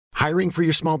Hiring for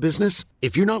your small business?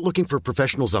 If you're not looking for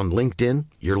professionals on LinkedIn,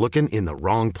 you're looking in the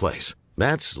wrong place.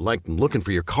 That's like looking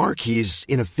for your car keys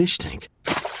in a fish tank.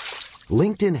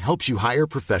 LinkedIn helps you hire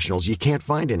professionals you can't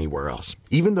find anywhere else,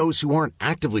 even those who aren't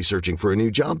actively searching for a new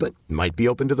job but might be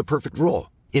open to the perfect role.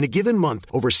 In a given month,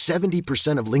 over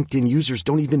 70% of LinkedIn users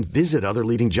don't even visit other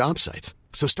leading job sites.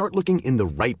 So start looking in the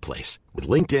right place. With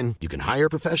LinkedIn, you can hire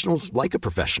professionals like a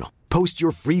professional. Post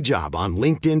your free job on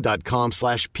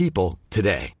linkedin.com/people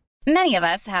today. Many of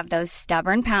us have those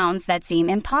stubborn pounds that seem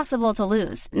impossible to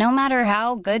lose, no matter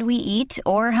how good we eat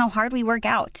or how hard we work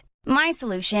out. My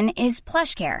solution is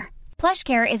PlushCare.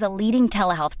 PlushCare is a leading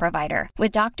telehealth provider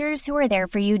with doctors who are there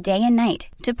for you day and night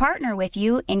to partner with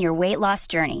you in your weight loss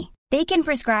journey. They can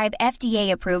prescribe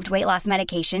FDA-approved weight loss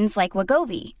medications like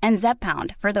Wegovy and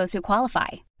Zepbound for those who qualify.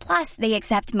 Plus, they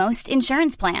accept most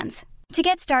insurance plans. To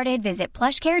get started, visit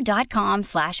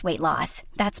plushcare.com/weightloss.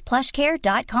 That's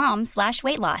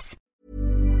plushcare.com/weightloss.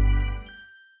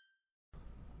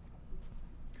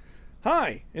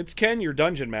 Hi, it's Ken, your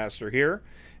Dungeon Master here,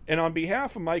 and on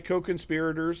behalf of my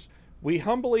co-conspirators, we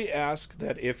humbly ask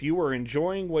that if you are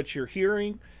enjoying what you're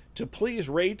hearing, to please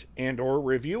rate and or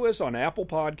review us on Apple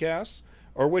Podcasts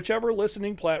or whichever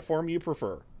listening platform you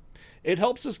prefer. It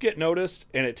helps us get noticed,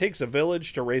 and it takes a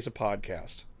village to raise a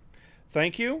podcast.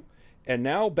 Thank you, and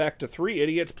now back to Three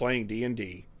Idiots Playing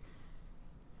D&D.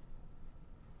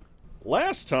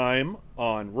 Last time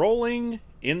on Rolling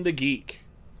in the Geek.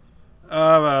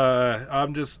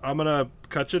 I'm gonna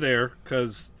cut you there,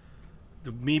 because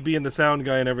me being the sound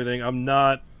guy and everything, I'm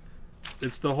not.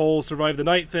 It's the whole survive the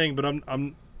night thing, but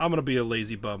I'm gonna be a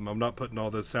lazy bum. I'm not putting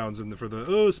all the sounds in for the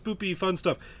spoopy fun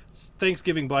stuff. It's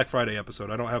Thanksgiving Black Friday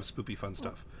episode. I don't have spoopy fun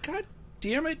stuff. God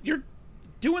damn it! You're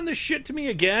doing this shit to me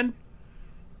again.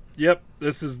 Yep,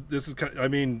 this is. I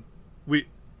mean,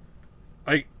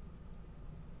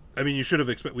 you should have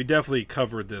expected. We definitely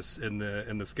covered this in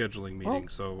the scheduling meeting.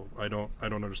 So I don't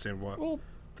understand what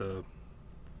the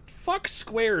fuck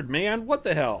squared, man. What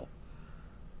the hell?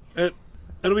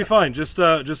 It'll be fine. Just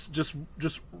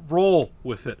roll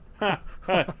with it. I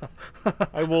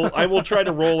will try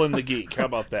to roll in the geek. How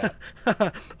about that?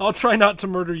 I'll try not to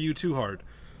murder you too hard.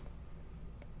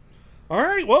 All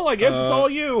right. Well, I guess it's all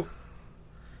you.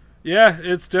 Yeah,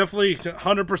 it's definitely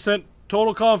 100%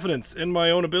 total confidence in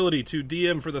my own ability to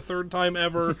DM for the third time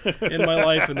ever in my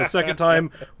life, and the second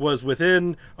time was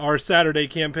within our Saturday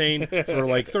campaign for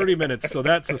like 30 minutes. So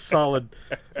that's a solid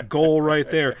goal right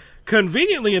there.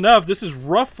 Conveniently enough, this is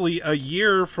roughly a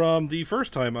year from the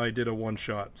first time I did a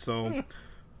one-shot. So,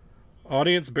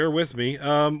 audience, bear with me.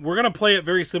 We're going to play it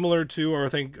very similar to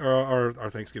our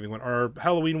Thanksgiving one, our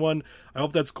Halloween one. I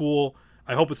hope that's cool.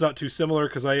 I hope it's not too similar,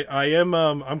 because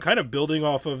I'm kind of building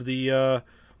off of the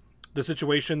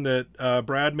situation that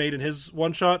Brad made in his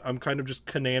one-shot. I'm kind of just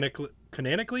canonically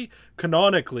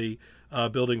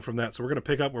building from that. So we're going to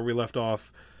pick up where we left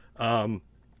off.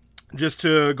 Just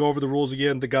to go over the rules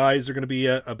again, the guys are going to be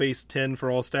at a base 10 for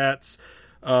all stats.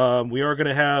 We are going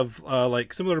to have,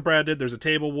 like similar to Brad did, there's a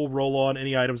table we'll roll on.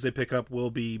 Any items they pick up will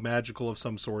be magical of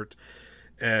some sort.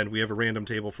 And we have a random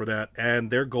table for that.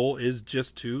 And their goal is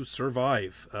just to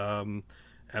survive. And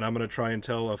I'm going to try and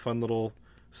tell a fun little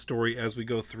story as we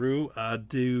go through.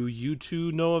 Do you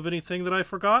two know of anything that I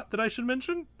forgot that I should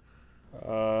mention?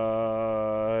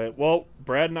 Well,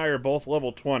 Brad and I are both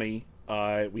level 20.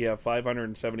 We have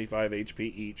 575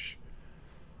 HP each.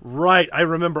 Right, I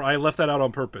remember. I left that out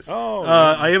on purpose. Oh,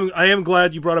 I am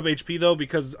glad you brought up HP though,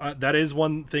 because that is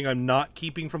one thing I'm not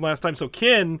keeping from last time. So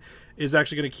Ken is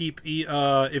actually going to keep.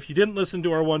 If you didn't listen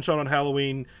to our one shot on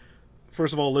Halloween,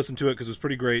 first of all, listen to it because it was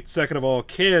pretty great. Second of all,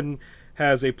 Ken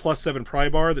has a +7 pry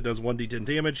bar that does 1d10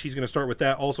 damage. He's going to start with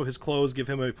that. Also, his clothes give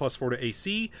him a +4 to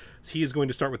AC. He is going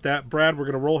to start with that. Brad, we're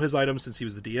going to roll his items since he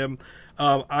was the DM.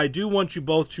 I do want you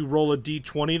both to roll a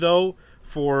d20, though,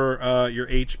 for your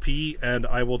HP, and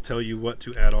I will tell you what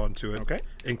to add on to it, okay,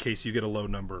 in case you get a low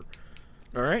number.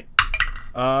 All right.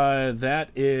 That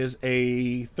is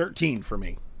a 13 for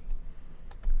me.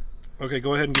 Okay,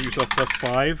 go ahead and give yourself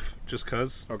 +5, just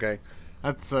because. Okay.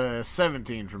 That's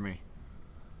 17 for me.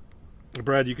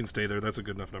 Brad, you can stay there. That's a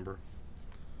good enough number.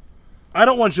 I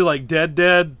don't want you, like,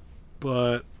 dead,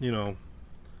 but, you know.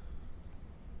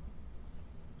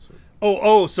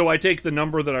 So I take the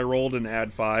number that I rolled and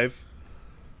add 5?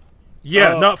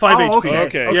 Yeah, not 5 HP.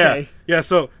 Okay. Yeah,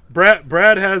 so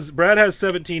Brad has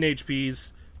 17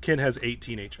 HPs. Ken has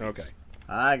 18 HPs. Okay.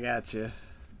 I got you.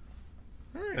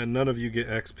 And none of you get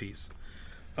XPs.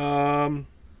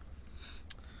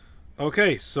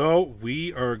 Okay, so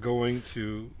we are going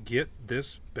to get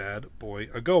this bad boy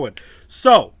a-going.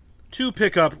 So, to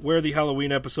pick up where the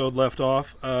Halloween episode left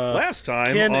off. Last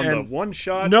time Ken on the and-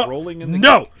 one-shot No, rolling in the...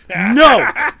 no,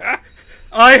 no!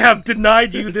 I have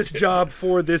denied you this job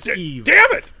for this eve. Damn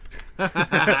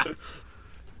it!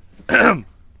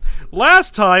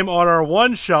 Last time on our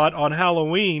one-shot on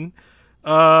Halloween,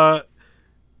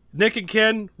 Nick and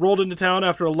Ken rolled into town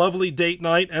after a lovely date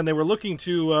night, and they were looking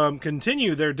to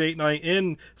continue their date night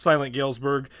in Silent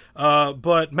Galesburg.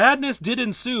 But madness did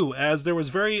ensue, as there was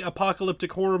very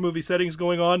apocalyptic horror movie settings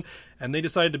going on, and they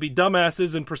decided to be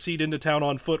dumbasses and proceed into town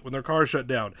on foot when their car shut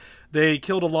down. They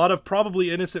killed a lot of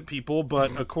probably innocent people,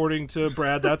 but according to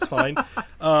Brad, that's fine.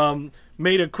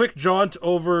 Made a quick jaunt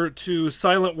over to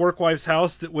Silent Workwife's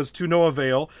house that was to no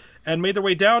avail, and made their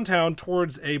way downtown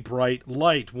towards a bright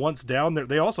light. Once down there,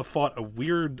 they also fought a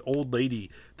weird old lady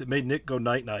that made Nick go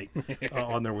night-night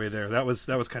on their way there. That was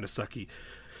kind of sucky.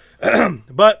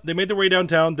 But they made their way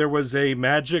downtown. There was a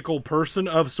magical person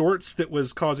of sorts that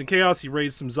was causing chaos. He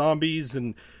raised some zombies,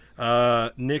 and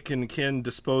Nick and Ken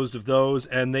disposed of those,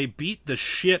 and they beat the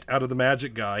shit out of the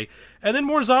magic guy. And then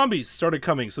more zombies started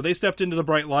coming. So they stepped into the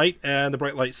bright light, and the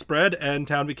bright light spread, and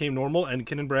town became normal, and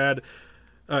Ken and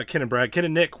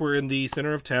Nick were in the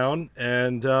center of town,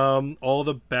 and all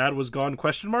the bad was gone, ?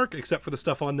 Except for the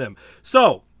stuff on them.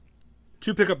 So,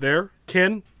 to pick up there,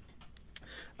 Ken,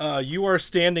 you are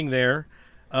standing there,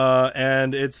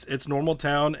 and it's normal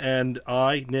town, and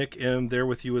I, Nick, am there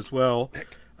with you as well.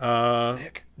 Nick,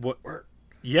 what? We're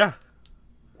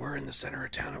in the center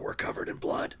of town, and we're covered in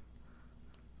blood.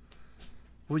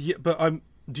 Well, yeah, but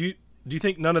Do you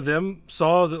think none of them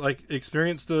saw that,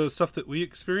 experienced the stuff that we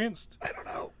experienced? I don't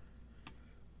know.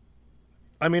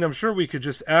 I mean, I'm sure we could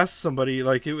just ask somebody.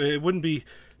 It wouldn't be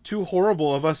too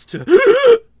horrible of us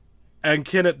to. And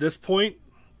Ken, at this point,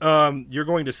 you're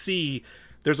going to see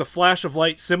there's a flash of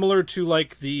light similar to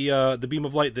the beam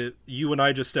of light that you and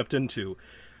I just stepped into.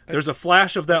 There's a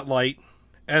flash of that light,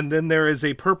 and then there is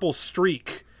a purple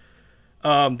streak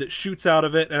that shoots out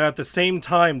of it, and at the same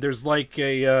time, there's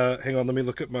a. Hang on, let me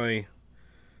look at my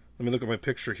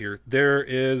picture here. There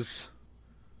is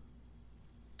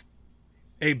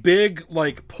a big,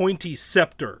 pointy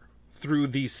scepter through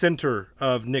the center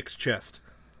of Nick's chest.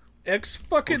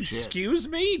 Excuse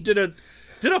me? Did a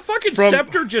fucking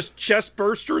scepter just chest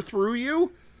burster through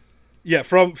you? Yeah,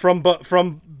 from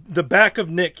the back of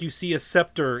Nick, you see a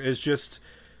scepter is just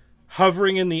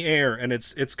hovering in the air, and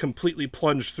it's completely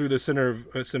plunged through the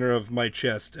center of my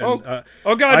chest. And,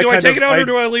 oh God! Do I take it out or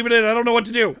do I leave it in? I don't know what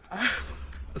to do.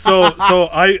 So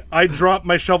I drop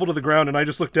my shovel to the ground, and I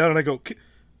just look down and I go,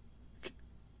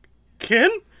 Ken?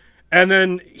 And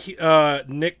then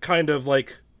Nick kind of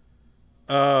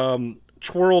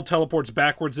twirl teleports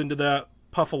backwards into that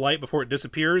puff of light before it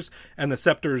disappears, and the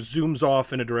scepter zooms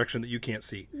off in a direction that you can't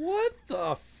see. What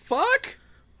the fuck?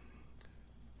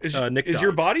 Is Nick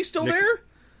your body still there?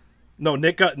 No,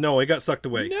 it got sucked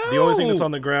away. No. The only thing that's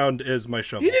on the ground is my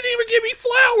shovel. He didn't even give me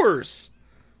flowers.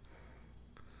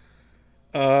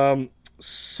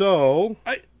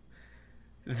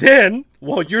 Then,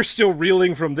 while you're still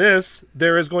reeling from this,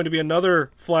 there is going to be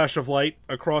another flash of light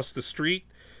across the street.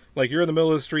 You're in the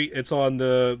middle of the street, it's on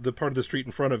the part of the street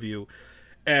in front of you.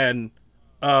 And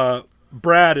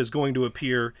Brad is going to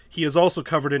appear. He is also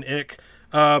covered in ick.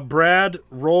 Brad,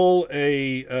 roll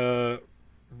a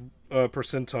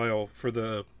percentile for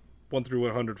the 1 through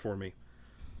 100 for me.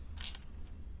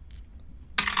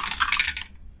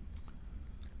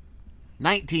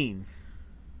 19.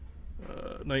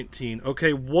 19.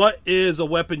 Okay, what is a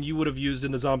weapon you would have used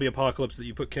in the zombie apocalypse that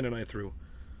you put Ken and I through?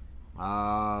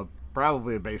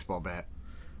 Probably a baseball bat.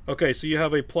 Okay, so you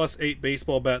have a +8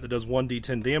 baseball bat that does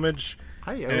 1d10 damage.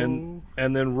 Hi-yo.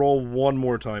 And then roll one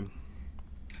more time.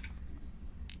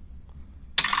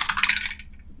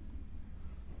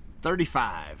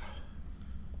 35.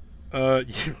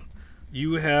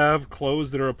 You have clothes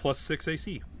that are a +6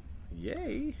 AC.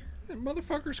 Yay. that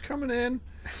motherfucker's coming in.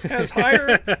 Has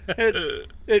higher.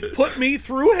 It put me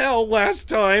through hell last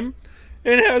time.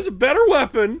 It has a better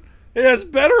weapon. It has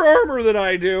better armor than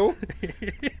I do.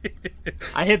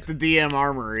 I hit the DM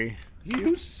armory.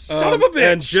 You son of a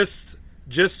bitch. And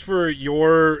just for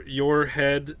your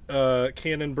head,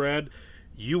 Ken and Brad,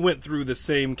 you went through the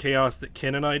same chaos that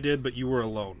Ken and I did, but you were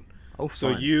alone. Oh,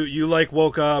 so fun. you like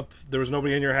woke up. There was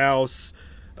nobody in your house.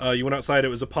 You went outside. It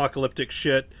was apocalyptic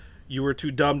shit. You were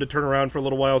too dumb to turn around for a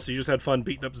little while, so you just had fun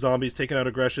beating up zombies, taking out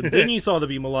aggression. Then you saw the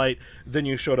beam of light. Then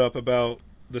you showed up about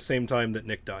the same time that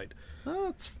Nick died.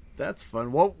 Oh, that's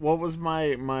fun. What was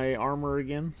my armor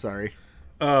again? Sorry.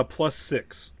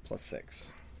 +6.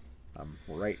 +6. I'm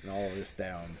writing all of this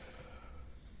down.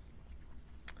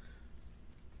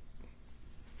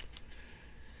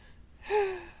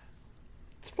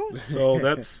 fun. So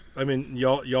that's, I mean,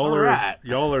 y'all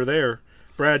are there.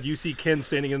 Brad, you see Ken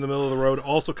standing in the middle of the road,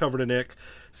 also covered in ick.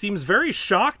 Seems very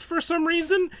shocked for some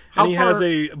reason, and he has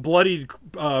a bloodied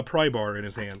pry bar in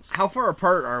his hands. How far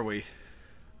apart are we?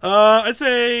 I'd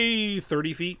say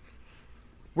 30 feet.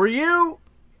 Were you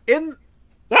in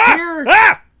here?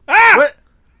 What?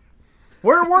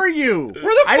 Where were you? Where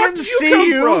the fuck did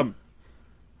you come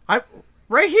from?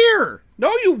 Right here.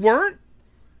 No, you weren't.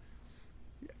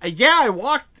 Yeah, I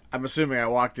walked. I'm assuming I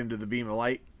walked into the beam of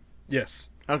light. Yes.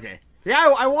 Okay.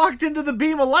 Yeah, I walked into the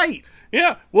beam of light.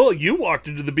 Yeah, well, you walked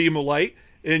into the beam of light,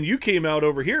 and you came out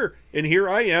over here, and here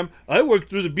I am. I walked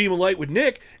through the beam of light with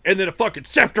Nick, and then a fucking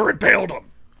scepter impaled him.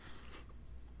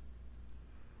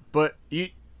 But you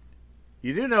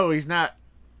do know he's not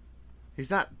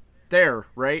there,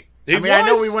 right? I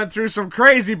know we went through some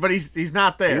crazy, but he's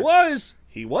not there.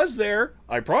 He was there.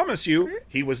 I promise you,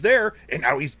 he was there, and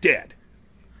now he's dead.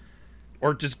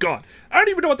 Or just gone. I don't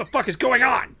even know what the fuck is going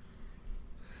on.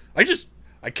 I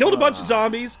killed a bunch of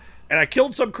zombies, and I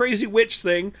killed some crazy witch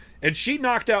thing, and she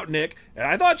knocked out Nick, and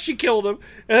I thought she killed him,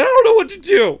 and I don't know what to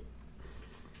do.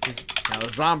 Now,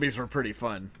 the zombies were pretty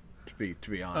fun, to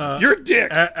be honest. You're a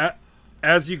dick.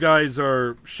 As you guys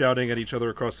are shouting at each other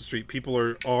across the street,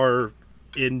 people are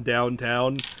in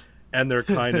downtown, and they're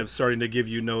kind of starting to give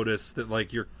you notice that,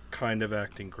 like, you're kind of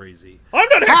acting crazy. I'm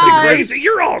not acting crazy.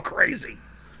 You're all crazy.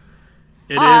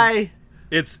 Hi.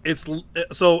 It's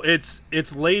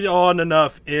late on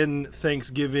enough in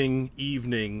Thanksgiving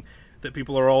evening that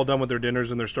people are all done with their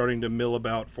dinners and they're starting to mill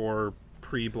about for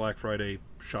pre-Black Friday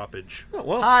shoppage. Oh,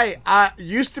 well. Hi, I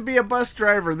used to be a bus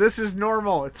driver. This is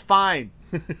normal. It's fine.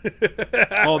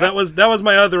 Oh, that was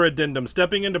my other addendum.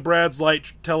 Stepping into Brad's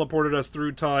light teleported us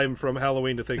through time from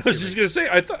Halloween to Thanksgiving. I was just gonna say,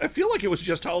 I feel like it was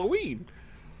just Halloween.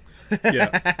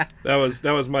 Yeah, that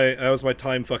was my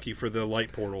time fucky for the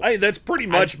light portal. That's pretty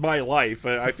much my life.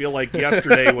 I feel like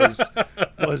yesterday was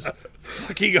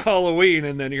fucking Halloween,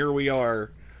 and then here we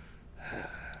are.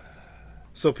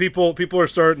 So people are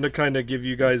starting to kind of give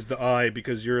you guys the eye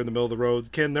because you're in the middle of the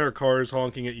road. Ken, there are cars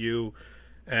honking at you,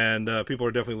 and people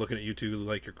are definitely looking at you too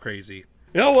like you're crazy.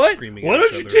 You know what? Why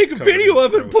don't you take a video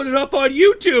of it and put it up on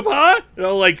YouTube, huh?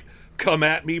 Like, come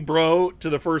at me, bro, to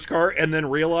the first car, and then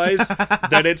realize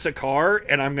that it's a car,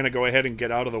 and I'm going to go ahead and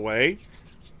get out of the way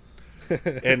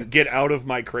and get out of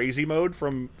my crazy mode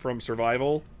from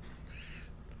survival.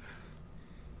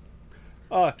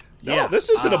 No, this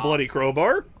isn't a bloody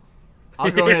crowbar.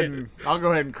 I'll go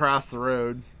ahead and cross the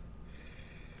road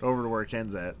over to where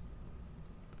Ken's at.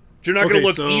 You're not going to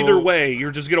look either way.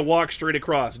 You're just going to walk straight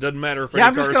across. Doesn't matter if any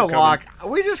I'm cars just going to are walk.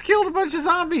 We just killed a bunch of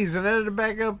zombies and ended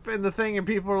back up in the thing, and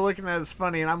people are looking at us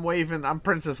funny, and I'm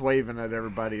princess waving at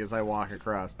everybody as I walk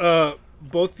across.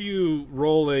 Both you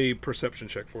roll a perception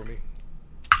check for me.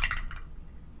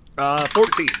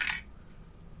 14.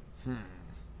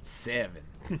 7.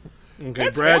 Okay,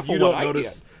 Brad, you don't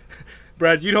notice.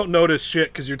 Brad, you don't notice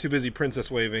shit because you're too busy princess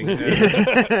waving,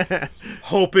 and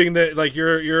hoping that like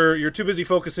you're too busy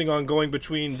focusing on going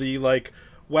between the like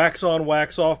wax on,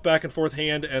 wax off, back and forth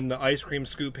hand and the ice cream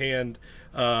scoop hand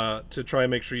to try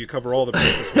and make sure you cover all the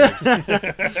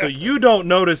princess waves. So you don't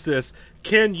notice this.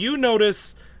 Ken, you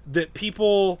notice that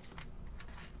people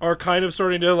are kind of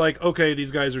starting to like, okay,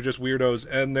 these guys are just weirdos,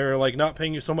 and they're like not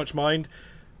paying you so much mind.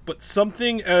 But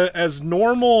something as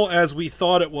normal as we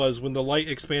thought it was when the light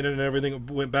expanded and everything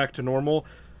went back to normal,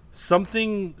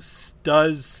 something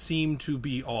does seem to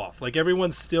be off. Like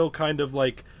everyone's still kind of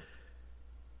like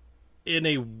in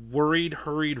a worried,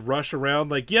 hurried rush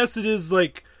around. Like, yes, it is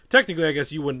like, technically I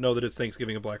guess you wouldn't know that it's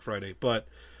Thanksgiving and Black Friday, but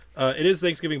it is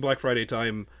Thanksgiving, Black Friday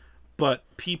time, but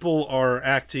people are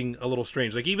acting a little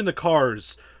strange. Like even the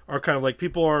cars are kind of like,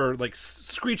 people are like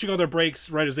screeching on their brakes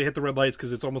right as they hit the red lights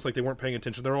because it's almost like they weren't paying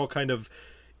attention. They're all kind of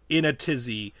in a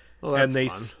tizzy, and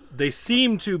they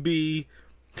seem to be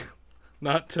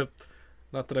not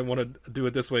that I want to do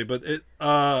it this way, but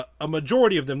a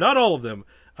majority of them, not all of them,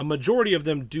 a majority of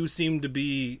them do seem to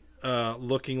be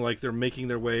looking like they're making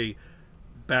their way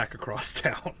back across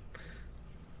town.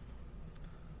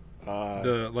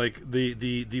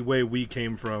 The way we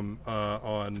came from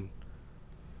on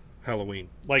Halloween.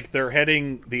 Like they're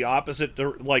heading the opposite.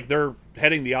 They're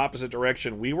heading the opposite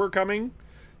direction we were coming.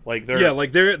 Like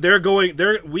they're going.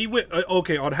 We went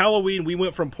okay on Halloween. We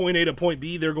went from point A to point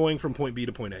B. They're going from point B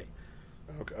to point A.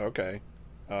 Okay.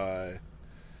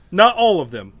 Not all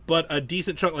of them, but a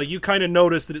decent chunk. Like you kind of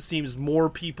notice that it seems more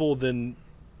people than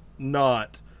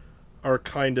not are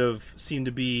kind of seem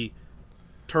to be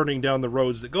turning down the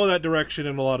roads that go that direction,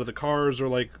 and a lot of the cars are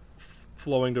like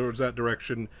flowing towards that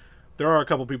direction. There are a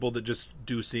couple people that just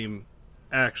do seem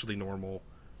actually normal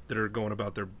that are going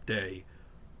about their day.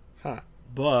 Huh.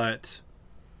 But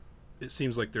it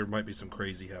seems like there might be some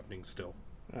crazy happening still.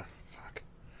 Oh, fuck.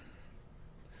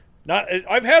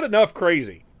 I've had enough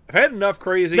crazy. They're not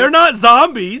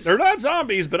zombies. They're not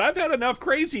zombies, but I've had enough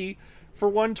crazy for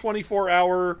 1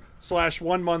 24-hour /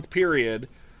 1 month period.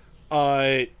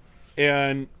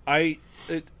 And I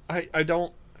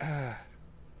don't.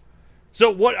 So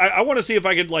what? I want to see if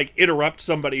I could like interrupt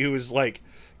somebody who is like,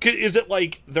 is it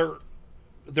like they're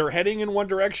heading in one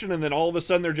direction and then all of a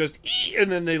sudden they're just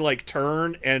and then they like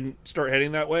turn and start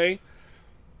heading that way?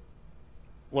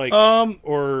 Like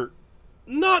or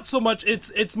not so much.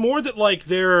 It's more that like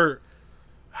they're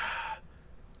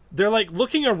like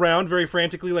looking around very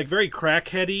frantically, like very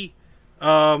crackheady.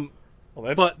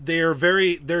 But they're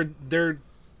very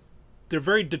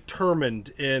determined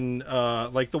in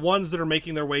like the ones that are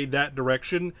making their way that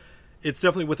direction. It's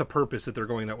definitely with a purpose that they're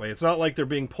going that way. It's not like they're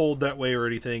being pulled that way or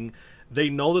anything. They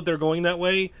know that they're going that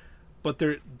way, but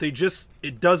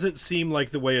it doesn't seem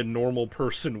like the way a normal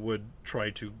person would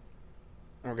try to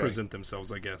present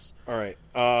themselves, I guess. All right.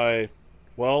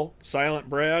 Well, Silent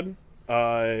Brad,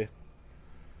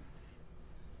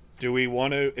 do we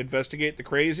want to investigate the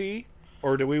crazy,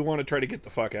 or do we want to try to get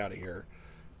the fuck out of here?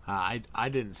 I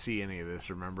didn't see any of this.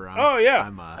 Remember?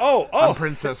 I'm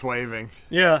princess waving.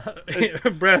 Yeah,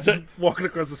 Brad's walking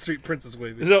across the street, princess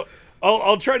waving. So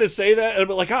I'll try to say that, and I'll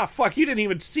be like, fuck, you didn't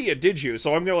even see it, did you?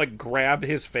 So I'm gonna like grab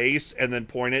his face and then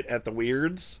point it at the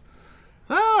weirds.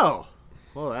 Oh,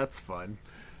 well, that's fun.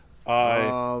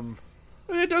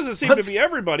 It doesn't seem to be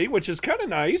everybody, which is kind of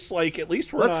nice. Like, at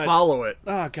least we're Let's follow it.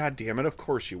 Oh, god damn it! Of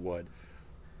course you would.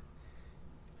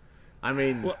 I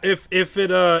mean, well, if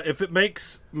it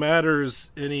makes matters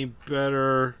any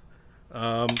better,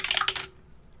 oh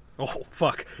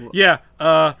fuck yeah.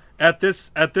 At this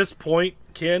point,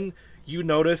 Ken, you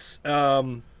notice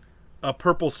a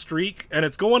purple streak, and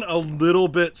it's going a little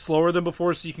bit slower than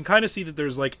before, so you can kind of see that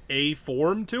there's like a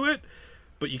form to it,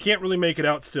 but you can't really make it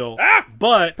out still.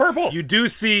 But purple. You do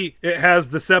see it has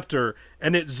the scepter,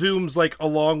 and it zooms like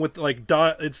along with like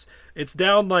it's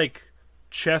down like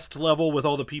chest level with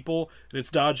all the people, and it's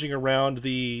dodging around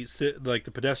the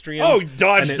pedestrians. Oh,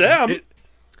 dodge them!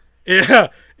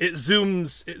 It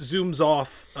zooms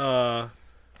off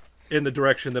in the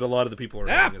direction that a lot of the people are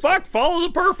heading. Fuck! Follow the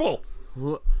purple.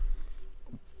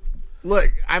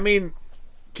 Look, I mean,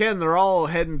 Ken, they're all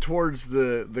heading towards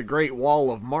the Great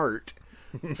Wall of Mart.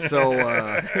 So,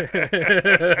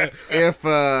 if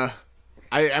I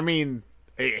mean.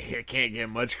 It can't get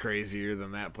much crazier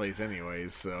than that place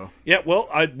anyways, so... Yeah, well,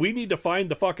 we need to find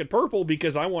the fucking purple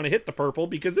because I want to hit the purple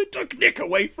because it took Nick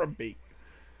away from me.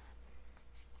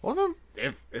 Well then,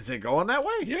 is it going that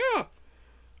way? Yeah.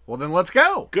 Well then, let's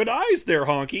go. Good eyes there,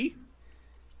 honky.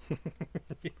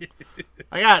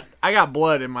 I got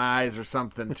blood in my eyes or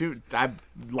something, too. Lots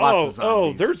of zombies.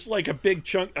 Oh, there's like a big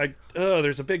chunk...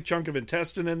 there's a big chunk of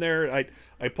intestine in there.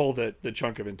 I pull the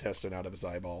chunk of intestine out of his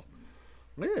eyeball.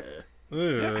 Yeah.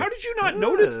 Yeah, how did you not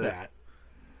notice that?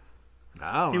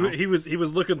 I don't know. He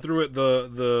was looking through it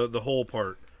the whole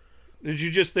part. Did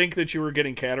you just think that you were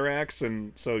getting cataracts,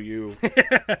 and so you?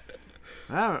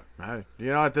 At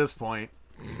this point,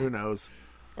 who knows?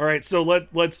 All right, so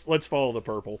let's follow the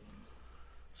purple.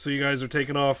 So you guys are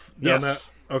taking off down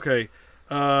Yes. that. Okay.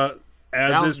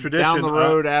 Is tradition, down the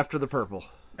road after the purple.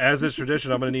 As is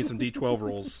tradition, I'm going to need some D12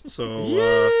 rolls. So.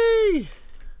 Yay!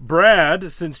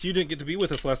 Brad, since you didn't get to be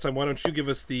with us last time, why don't you give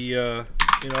us the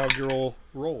inaugural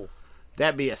roll?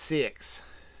 That'd be a 6.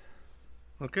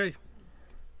 Okay.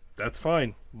 That's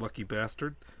fine, lucky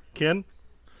bastard. Ken?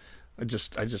 I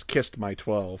just kissed my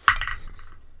 12.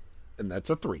 And that's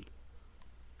a 3.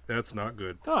 That's not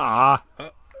good.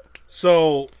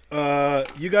 So,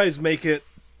 you guys make it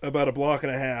about a block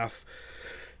and a half,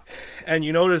 and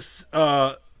you notice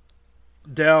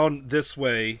down this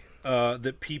way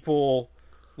that people...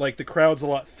 Like, the crowd's a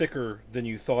lot thicker than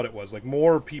you thought it was. Like,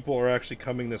 more people are actually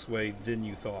coming this way than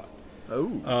you thought.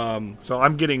 Oh. So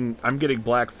I'm getting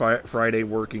Black Friday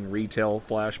working retail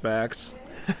flashbacks.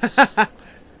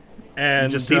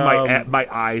 And you just see my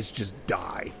eyes just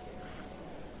die.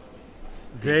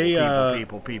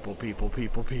 People.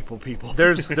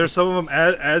 There's some of them,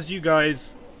 as you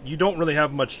guys, you don't really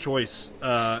have much choice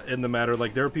in the matter.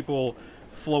 Like, there are people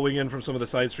flowing in from some of the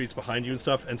side streets behind you and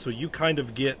stuff, and so you kind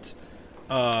of get...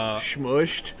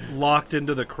 smushed, locked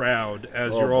into the crowd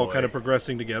as you're all kind of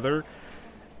progressing together,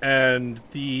 and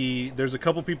there's a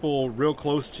couple people real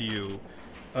close to you.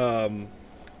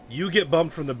 You get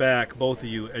bumped from the back, both of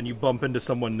you, and you bump into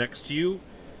someone next to you,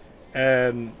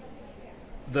 and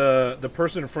the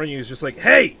person in front of you is just like,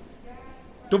 "Hey,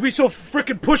 don't be so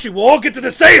freaking pushy. We'll all get to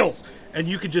the sales." and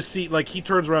you could just see, like, he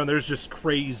turns around, there's just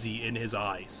crazy in his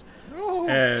eyes. Oh.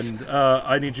 And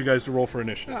I need you guys to roll for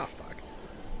initiative. Oh,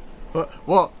 fuck.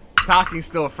 Well, talking's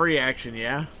still a free action,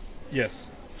 yeah? Yes.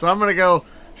 So I'm going to go,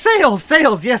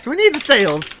 sales, yes, we need the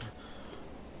sales.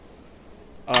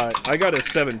 I got a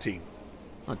 17.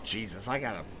 Oh, Jesus, I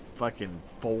got a fucking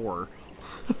 4.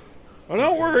 Oh,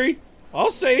 don't worry.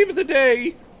 I'll save the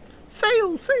day.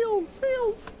 Sales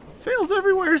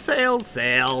everywhere, sales.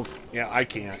 Yeah, I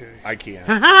can't. Okay. I can't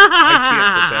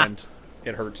pretend.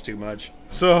 It hurts too much.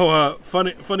 So,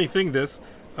 funny thing,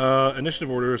 initiative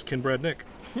order is Kin, Brad, Nick.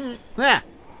 Yeah.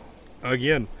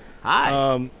 Again.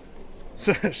 Hi.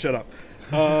 Shut up.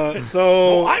 So...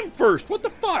 Oh, I'm first. What the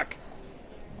fuck?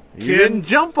 You didn't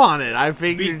jump on it. I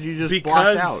figured you just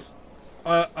blocked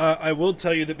out. I will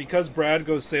tell you that because Brad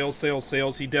goes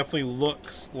sales, he definitely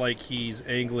looks like he's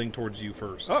angling towards you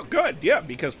first. Oh, good. Yeah,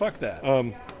 because fuck that.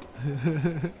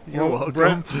 You're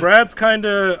welcome. Brad's kind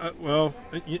of,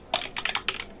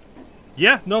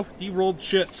 yeah, no, he rolled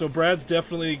shit. So Brad's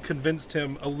definitely convinced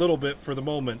him a little bit for the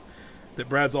moment that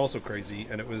Brad's also crazy,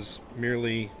 and it was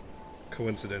merely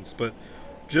coincidence. But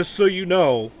just so you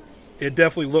know, it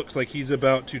definitely looks like he's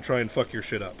about to try and fuck your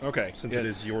shit up. Okay. Since it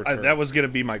is your turn. That was going to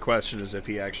be my question, is if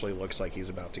he actually looks like he's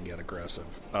about to get aggressive.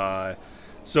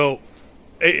 So,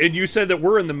 and you said that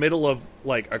we're in the middle of,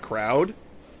 like, a crowd?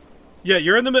 Yeah,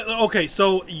 you're in the middle. Okay,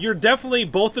 so you're definitely,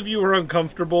 both of you are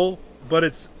uncomfortable, but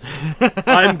it's,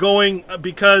 I'm going,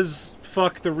 because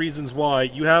fuck the reasons why,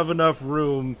 you have enough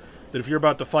room that if you're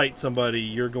about to fight somebody,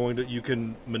 you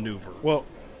can maneuver. Well,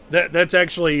 that's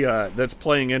actually that's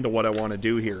playing into what I want to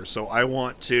do here. So I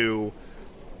want to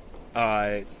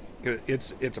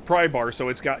it's a pry bar, so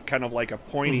it's got kind of like a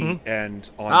pointy end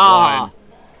on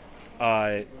one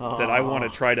that I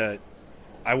want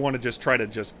to try to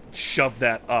just shove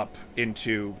that up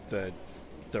into the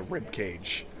rib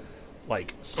cage,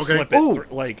 like slip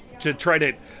it like to try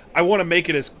to. I want to make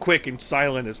it as quick and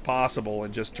silent as possible,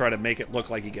 and just try to make it look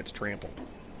like he gets trampled.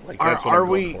 Like that's what I'm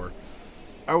going for.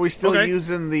 Are we still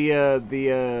using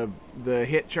the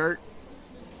hit chart?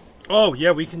 Oh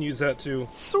yeah, we can use that too.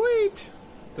 Sweet.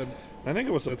 I think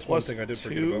it was a plus one thing I did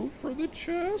 2 for the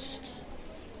chest,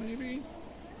 maybe.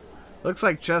 Looks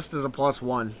like chest is a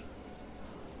 +1.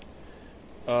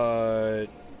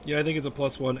 Yeah, I think it's a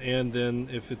 +1, and then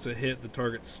if it's a hit, the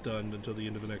target's stunned until the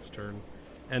end of the next turn,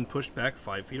 and pushed back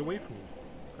 5 feet away from you.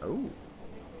 Oh.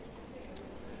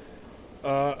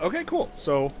 Okay, cool.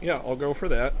 So, yeah, I'll go for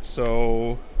that.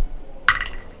 So,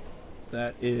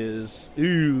 that is...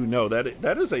 Ooh, no, that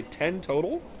is a 10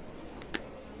 total.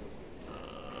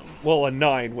 Well, a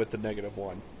 9 with the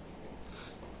 -1.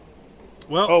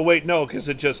 Well... Oh, wait, no, because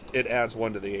it adds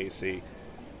 1 to the AC.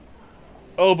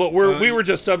 Oh, but we were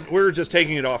just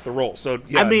taking it off the roll, so,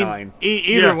 yeah, I mean, 9.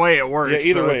 Either way it works.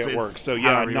 Yeah, either way it works. So,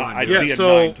 yeah, I'd be a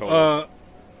 9 total.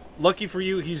 Lucky for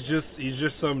you, he's just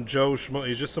some Joe Schmo.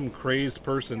 He's just some craazed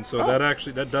person. So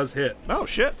that does hit. Oh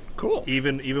shit! Cool.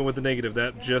 Even with the negative,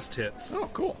 that just hits. Oh,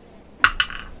 cool.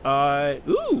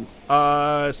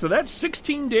 So that's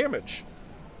 16 damage.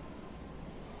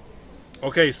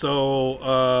 Okay,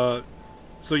 so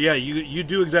yeah, you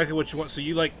do exactly what you want. So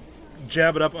you like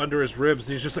jab it up under his ribs,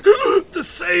 and he's just like the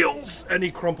sails, and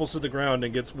he crumples to the ground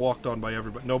and gets walked on by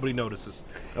everybody. Nobody notices.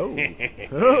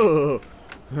 Oh.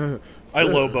 I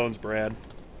low bones Brad.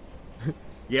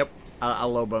 Yep, I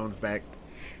low bones back.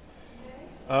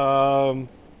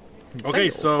 Okay,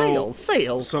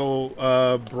 sales.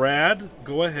 So Brad,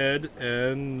 go ahead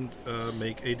and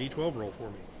make a D12 roll for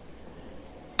me,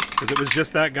 because it was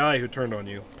just that guy who turned on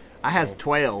you. I has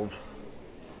 12.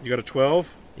 You got a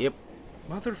 12? Yep.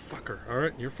 Motherfucker! All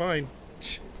right, you're fine.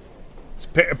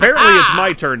 Apparently, it's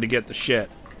my turn to get the shit.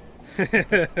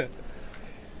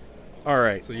 All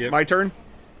right, so my turn.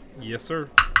 Yes, sir.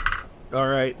 All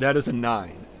right, that is a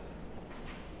 9.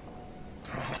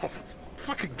 Oh,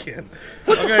 fucking kid.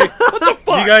 Okay. What the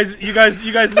fuck? You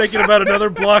guys make it about another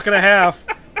block and a half,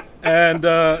 and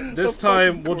this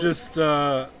time we'll just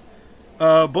both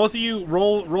of you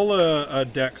roll a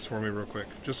dex for me real quick.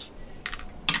 Just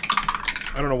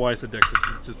I don't know why I said dex.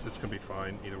 It's gonna be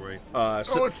fine either way.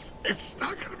 It's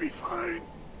not gonna be fine.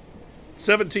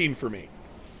 17 for me.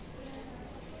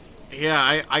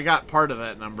 Yeah, I got part of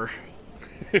that number.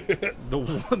 The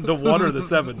 1 or the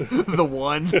 7? The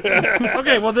 1.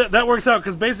 Okay, well that works out,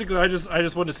 because basically I just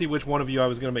wanted to see which one of you I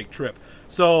was going to make trip.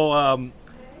 So,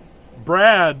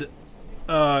 Brad,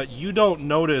 you don't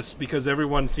notice, because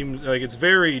everyone seems like it's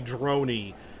very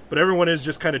droney, but everyone is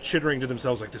just kind of chittering to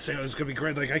themselves like, this is going to be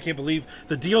great. Like, I can't believe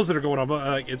the deals that are going on.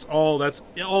 But that's all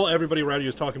everybody around you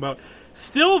is talking about.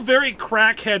 Still very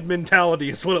crackhead mentality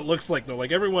is what it looks like, though.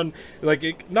 Like, everyone,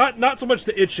 like, not so much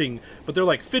the itching, but they're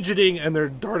like fidgeting and they're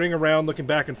darting around, looking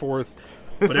back and forth.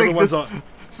 But everyone's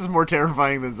this is more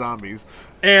terrifying than zombies.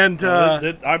 And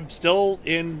I'm still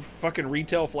in fucking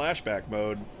retail flashback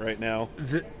mode right now.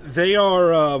 They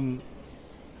are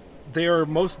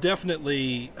most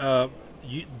definitely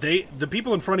the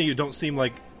people in front of you don't seem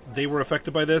like they were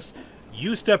affected by this.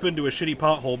 You step into a shitty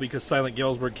pothole because Silent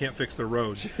Galeburg can't fix their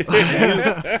roads.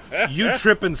 you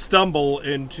trip and stumble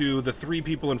into the 3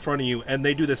 people in front of you, and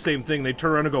they do the same thing. They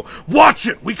turn around and go, "Watch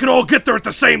it! We can all get there at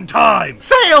the same time!"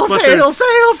 Sail, sail,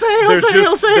 sail, sail,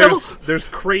 sail, sail! There's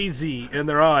crazy in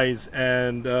their eyes,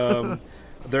 and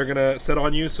they're going to set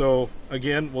on you. So,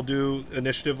 again, we'll do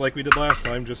initiative like we did last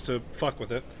time, just to fuck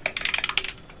with it.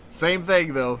 Same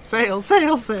thing, though. Sail,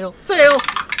 sail, sail, sail!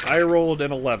 I rolled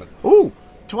an 11. Ooh!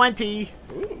 20.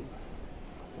 Ooh.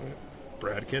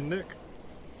 Brad, Ken, Nick.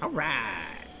 All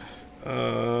right.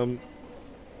 And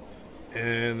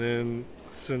then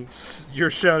since you're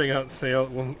shouting out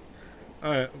sail,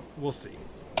 we'll see.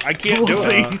 I can't do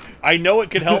it. I know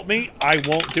it could help me. I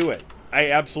won't do it.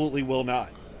 I absolutely will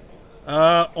not.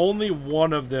 Only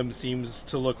one of them seems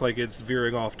to look like it's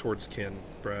veering off towards Ken,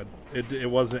 Brad. It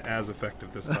wasn't as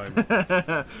effective this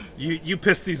time. You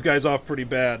pissed these guys off pretty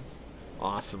bad.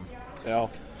 Awesome.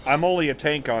 Well, I'm only a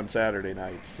tank on Saturday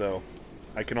nights, so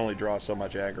I can only draw so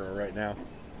much aggro right now.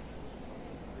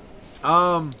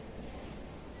 How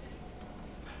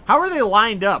are they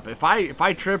lined up? If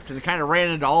I tripped and kind of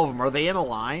ran into all of them, are they in a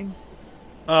line?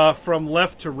 From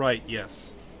left to right,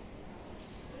 yes.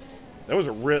 That was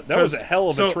a hell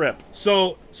of a trip.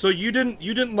 So you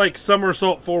didn't like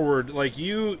somersault forward. Like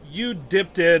you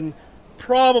dipped in,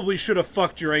 probably should have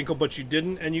fucked your ankle, but you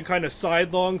didn't, and you kind of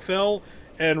sidelong fell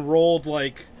and rolled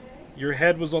like your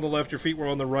head was on the left, your feet were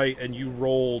on the right, and you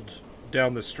rolled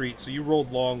down the street. So you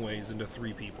rolled long ways into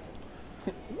 3 people.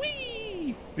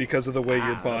 Whee! Because of the way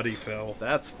your body fell.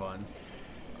 That's fun.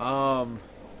 Well,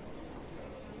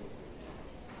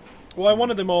 I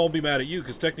wanted them all to be mad at you,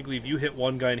 because technically if you hit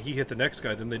one guy and he hit the next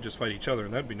guy, then they'd just fight each other,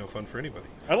 and that'd be no fun for anybody.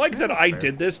 I like that I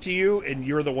did this to you, and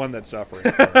you're the one that's suffering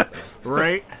for it,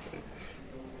 right?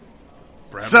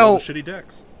 Brad rolled shitty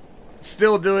decks.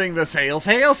 Still doing the sail,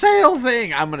 sail, sail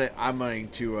thing. I'm going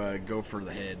to go for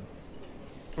the head.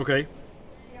 Okay.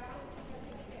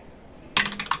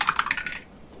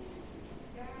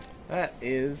 That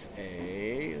is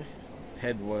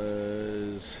head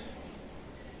was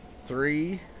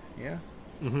 3. Yeah.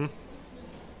 Mm-hmm.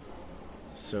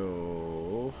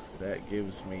 So that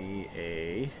gives me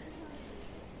a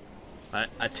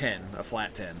 10, a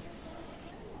flat 10.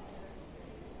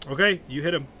 Okay, you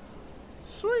hit him.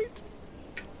 Sweet.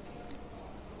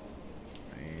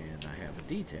 And I have a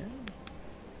D10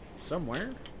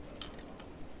 somewhere.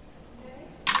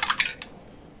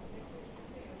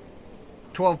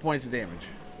 12 points of damage.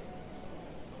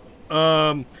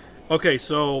 Okay,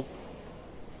 so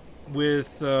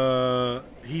with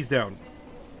he's down.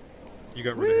 You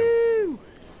got rid of him.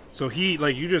 So he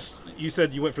you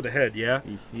said you went for the head, yeah?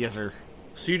 Yes, sir.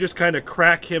 So you just kind of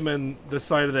crack him in the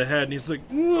side of the head, and he's like,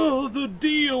 "Whoa, the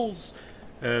deals!"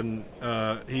 And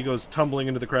he goes tumbling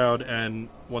into the crowd, and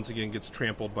once again gets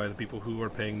trampled by the people who are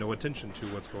paying no attention to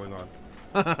what's going on.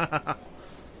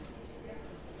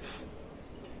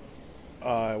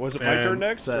 Was it my turn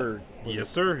next? Yes,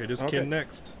 sir. It is Ken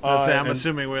next. I'm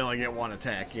assuming we only get one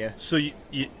attack, yeah? So,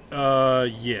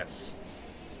 yes.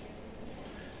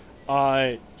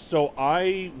 So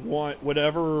I want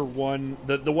whatever one,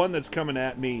 the one that's coming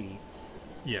at me.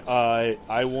 Yes.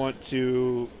 I want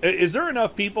to... Is there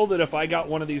enough people that if I got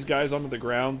one of these guys onto the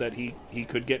ground that he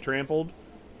could get trampled?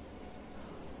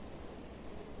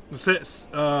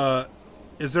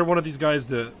 Is there one of these guys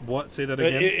that... What? Say that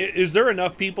again? Is there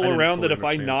enough people around that if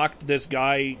understand. I knocked this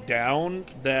guy down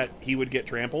that he would get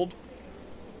trampled?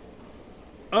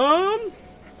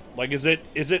 Like, is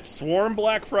it Swarm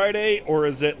Black Friday, or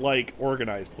is it, like,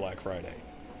 Organized Black Friday?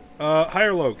 High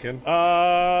or low, Ken?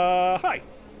 High.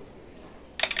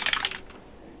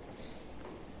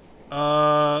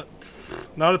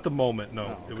 Not at the moment,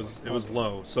 no. It was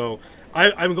low. So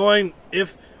I'm going...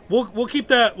 We'll keep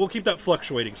that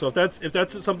fluctuating. So if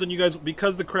that's something you guys,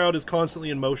 because the crowd is constantly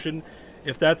in motion,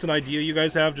 if that's an idea you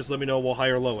guys have, just let me know. We'll high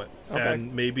or low it,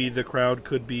 and maybe the crowd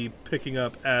could be picking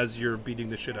up as you're beating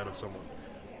the shit out of someone.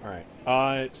 All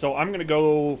right. So I'm gonna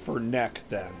go for neck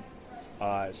then,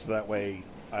 so that way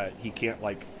he can't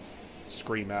like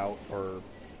scream out or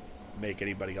make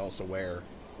anybody else aware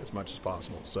as much as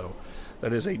possible. So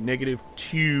that is a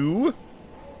 -2.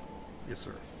 Yes,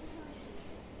 sir.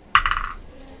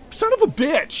 Son of a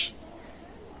bitch.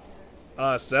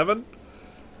 7.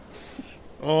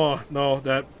 Oh, no,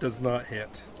 that does not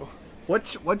hit.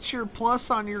 What's your plus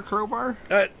on your crowbar?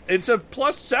 It's a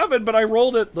 +7, but I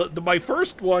rolled it. My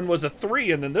first one was a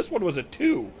 3, and then this one was a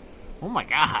 2. Oh my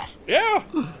god. Yeah,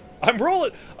 I'm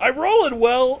rolling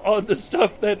well on the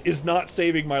stuff that is not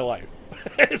saving my life.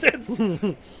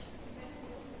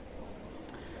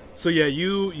 So yeah,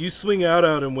 you swing out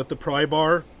at him with the pry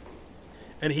bar,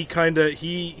 and he kind of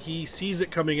he sees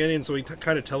it coming in, and so he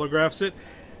kind of telegraphs it,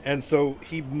 and so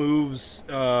he moves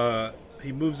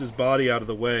his body out of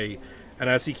the way, and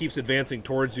as he keeps advancing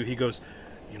towards you, he goes,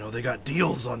 they got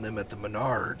deals on them at the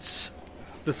Menards,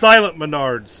 the silent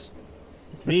Menards,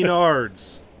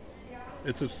 Menards.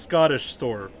 It's a Scottish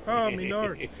store. Oh,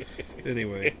 Menards.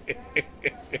 Anyway,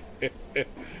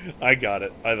 I got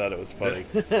it. I thought it was funny.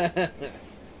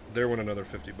 There went another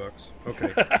 $50.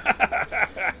 Okay.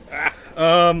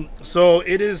 So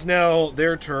it is now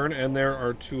their turn, and there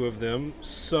are 2 of them.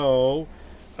 So,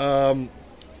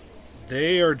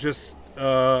 they are just.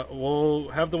 We'll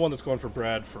have the one that's going for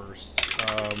Brad first.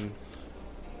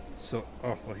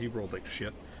 He rolled like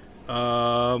shit.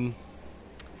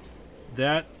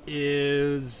 That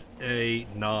is a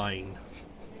 9,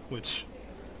 which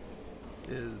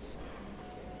is.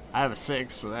 I have a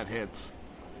 6, so that hits.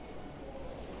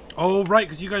 Oh, right,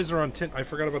 because you guys are on 10. I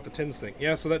forgot about the 10s thing.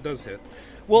 Yeah, so that does hit.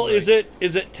 Well, right. is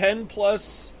it 10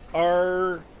 plus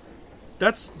our?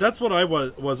 That's what I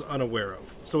was unaware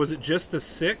of. So is it just the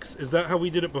 6? Is that how we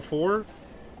did it before?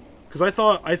 Because I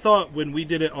thought when we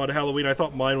did it on Halloween, I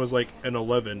thought mine was like an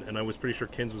 11, and I was pretty sure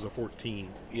Ken's was a 14.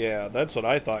 Yeah, that's what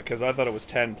I thought, because I thought it was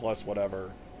 10 plus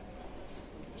whatever.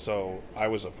 So I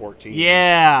was a 14.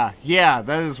 Yeah,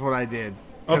 that is what I did.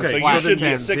 Okay, so you should be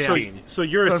a 10s, 16. yeah. So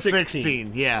you're a So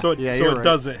 16. yeah. So Yeah, so you're it right.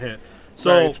 doesn't hit.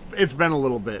 So So it's been a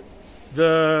little bit.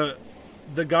 the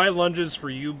guy lunges for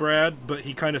you, Brad, but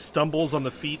he kind of stumbles on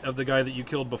the feet of the guy that you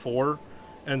killed before,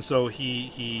 and so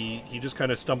he just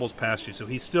kind of stumbles past you. So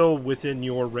he's still within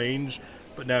your range,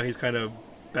 but now he's kind of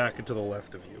back and to the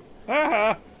left of you.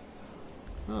 Ah,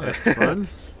 Oh, that's fun.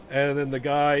 And then the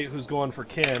guy who's going for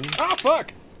Ken,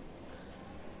 fuck.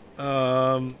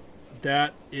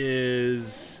 that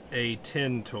is a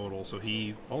 10 total, so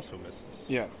he also misses.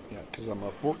 Yeah, because I'm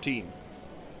a 14.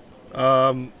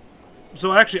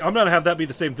 So actually, I'm going to have that be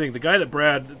the same thing. The guy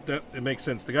that it makes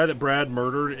sense. The guy that Brad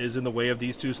murdered is in the way of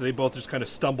these two, so they both just kind of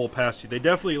stumble past you. They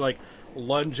definitely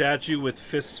lunge at you with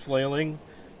fists flailing,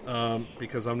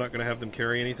 because I'm not going to have them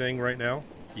carry anything right now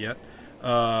yet.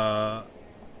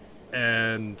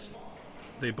 And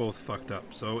they both fucked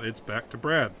up, so it's back to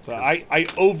Brad. So I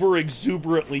over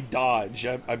exuberantly dodge.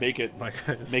 I make it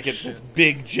this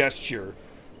big gesture,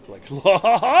 like la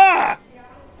ha ha.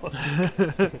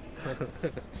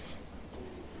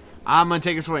 I'm gonna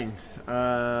take a swing.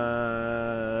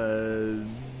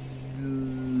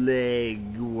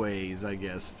 Leg ways, I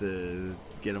guess, to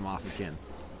get him off of Ken,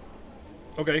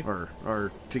 Okay.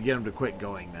 or to get him to quit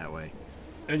going that way.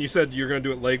 And you said you're going to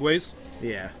do it legways?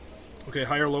 Yeah. Okay,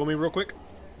 high or low me real quick.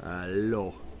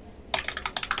 Low.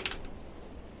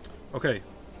 Okay,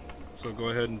 so go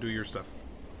ahead and do your stuff.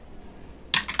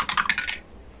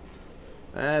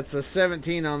 That's a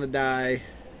 17 on the die.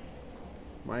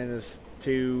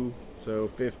 -2, so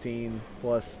 15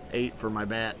 plus 8 for my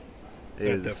bat.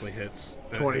 That definitely hits.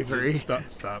 23.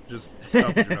 Stop. Just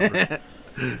stop with your numbers.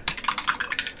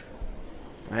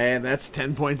 And that's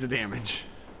 10 points of damage.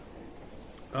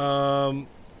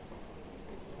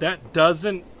 That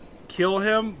doesn't kill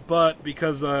him, but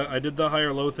because I did the high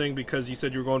or low thing because you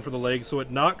said you were going for the leg, so it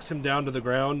knocks him down to the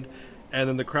ground, and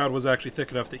then the crowd was actually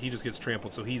thick enough that he just gets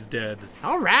trampled, so he's dead.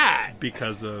 All right.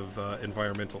 Because of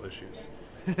environmental issues.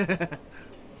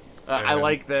 I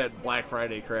like that Black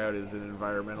Friday crowd is an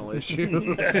environmental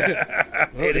issue.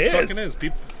 It fucking is.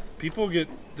 People get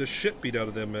the shit beat out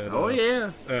of them at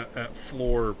at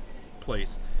floor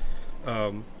place.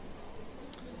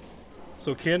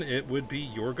 So Ken, it would be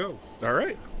your go. All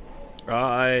right.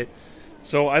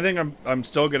 So I think I'm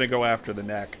still gonna go after the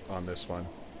neck on this one.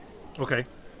 Okay.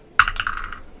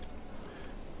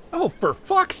 Oh, for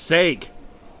fuck's sake!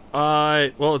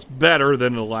 Well, it's better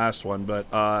than the last one, but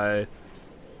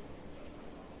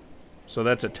so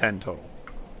that's a 10 total.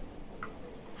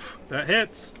 That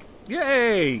hits.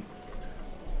 Yay!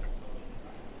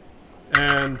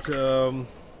 And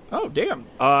Oh, damn!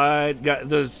 Got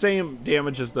the same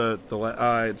damage as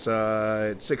it's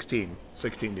 16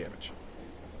 damage.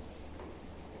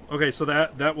 Okay, so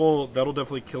that'll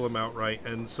definitely kill him outright.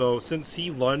 And so since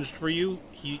he lunged for you,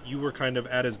 you were kind of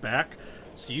at his back.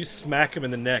 So you smack him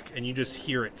in the neck, and you just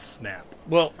hear it snap.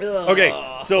 Well, okay,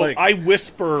 so I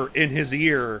whisper in his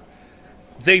ear,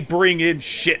 they bring in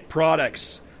shit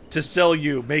products to sell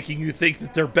you, making you think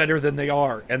that they're better than they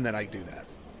are, and then I do that.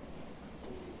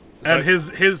 And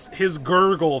his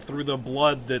gurgle through the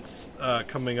blood that's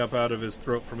coming up out of his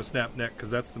throat from a snap neck, because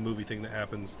that's the movie thing that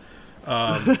happens.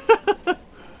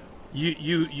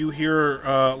 You hear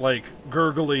like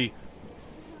gurgly,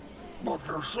 but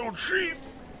they're so cheap,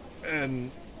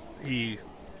 and he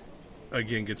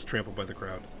again gets trampled by the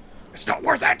crowd. It's not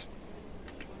worth it.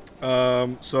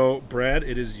 So Brad,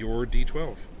 it is your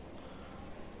D12.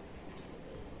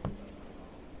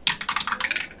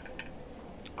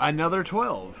 Another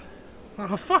 12.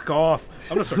 Oh, fuck off.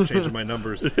 I'm going to start changing my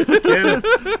numbers. Ken?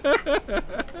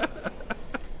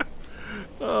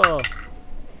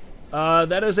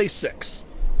 That is a 6.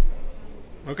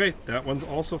 Okay, that one's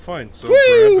also fine. So,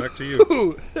 Brad, back to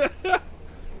you.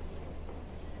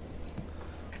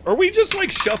 Are we just,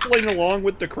 like, shuffling along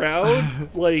with the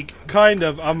crowd? Like... Kind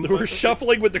of. We're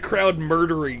shuffling with the crowd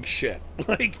murdering shit.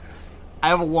 Like... I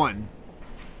have a 1.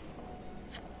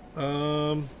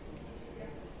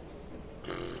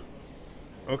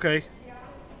 Okay.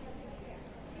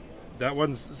 That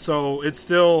one's... So, it's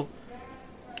still...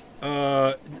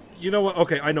 you know what?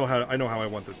 Okay, I know how I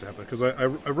want this to happen, because I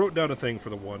wrote down a thing for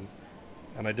the 1,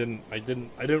 and I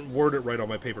didn't word it right on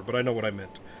my paper, but I know what I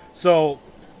meant. So,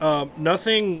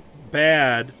 nothing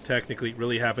bad technically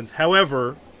really happens.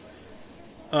 However,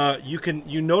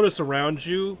 you notice around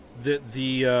you that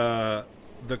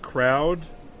the crowd,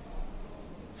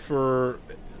 for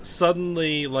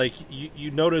suddenly, like, you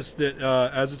notice that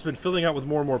as it's been filling out with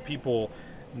more and more people,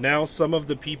 now some of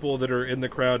the people that are in the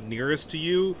crowd nearest to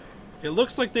you, it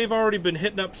looks like they've already been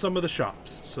hitting up some of the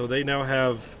shops. So they now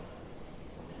have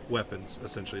weapons,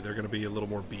 essentially. They're going to be a little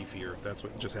more beefier. That's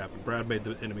what just happened. Brad made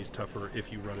the enemies tougher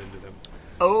if you run into them.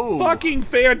 Oh. Fucking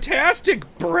fantastic,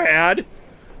 Brad!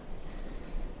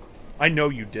 I know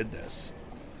you did this.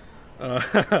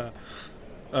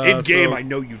 In game, I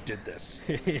know you did this.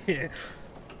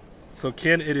 So,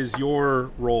 Ken, it is your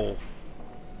roll.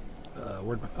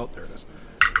 Where'd my... Oh, there it is.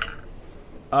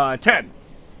 10.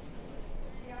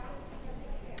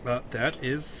 That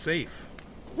is safe.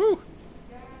 Woo.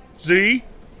 See?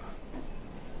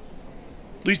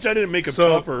 At least I didn't make him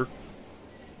tougher.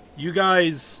 You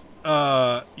guys,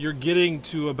 you're getting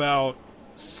to about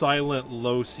Silent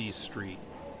Losi Street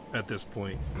at this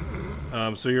point.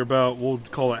 So you're about, we'll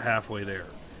call it halfway there.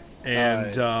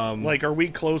 And, like, are we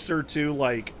closer to,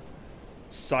 like,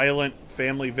 Silent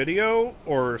Family Video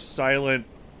or Silent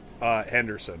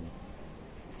Henderson?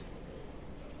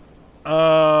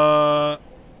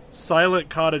 Silent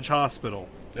Cottage Hospital.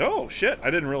 Oh shit! I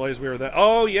didn't realize we were that.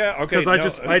 Oh yeah, okay.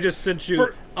 Because I just sent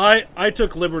you. I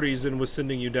took liberties and was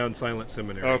sending you down Silent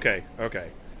Seminary. Okay.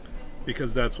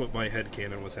 Because that's what my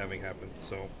headcanon was having happen.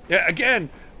 So yeah, again,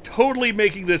 totally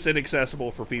making this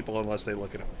inaccessible for people unless they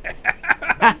look it up.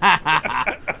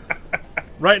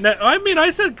 Right now, I mean,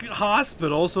 I said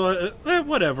hospital, so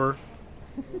whatever.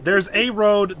 There's a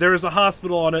road, there's a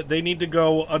hospital on it. They need to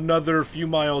go another few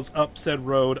miles up said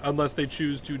road unless they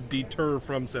choose to deter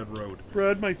from said road.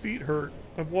 Brad, my feet hurt.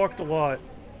 I've walked a lot.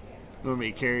 You want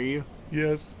me to carry you?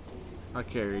 Yes. I'll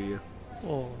carry you.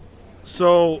 Oh.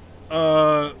 So,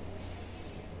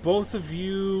 both of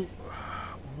you,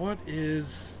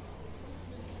 what's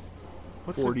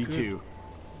 42.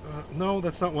 No,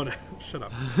 that's not one. Shut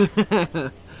up.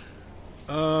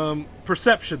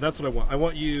 Perception, that's what I want. I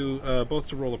want you both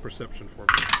to roll a perception for me.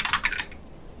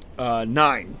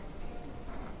 9.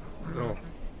 Oh.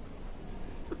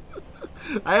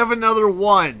 I have another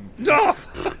 1. Oh,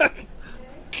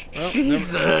 Well,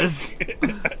 Jesus.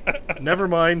 Never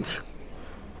mind.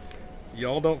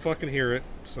 Y'all don't fucking hear it,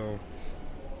 so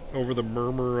over the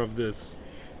murmur of this,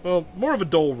 well, more of a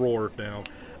dull roar now.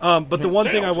 But the one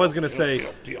thing I was gonna say,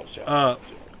 the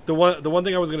one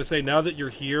thing I was gonna say, now that you're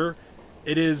here,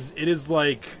 it is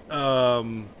like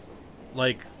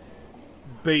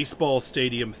baseball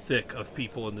stadium thick of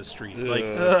people in the street. Like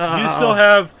you still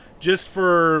have, just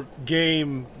for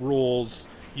game rules,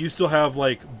 you still have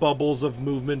like bubbles of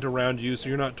movement around you, so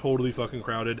you're not totally fucking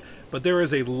crowded. But there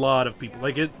is a lot of people.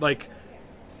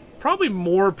 Probably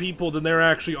more people than there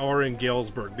actually are in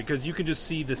Galesburg, because you can just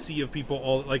see the sea of people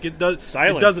all it doesn't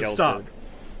Galesburg. stop.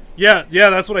 Yeah,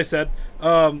 that's what I said.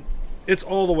 It's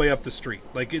all the way up the street.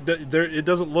 Like it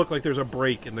doesn't look like there's a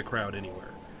break in the crowd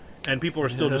anywhere, and people are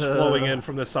still just flowing in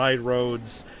from the side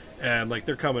roads, and like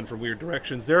they're coming from weird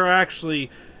directions. There are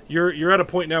actually, you're at a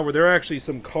point now where there are actually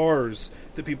some cars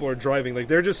that people are driving. Like,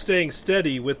 they're just staying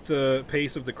steady with the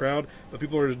pace of the crowd, but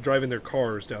people are driving their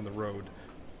cars down the road,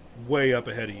 way up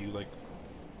ahead of you, like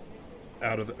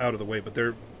out of the way. But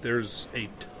there's a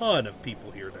ton of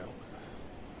people here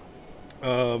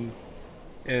now.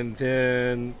 And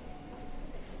then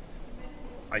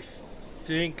I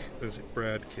think is it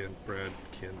Brad,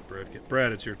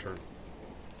 Brad, it's your turn.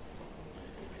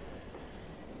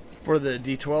 For the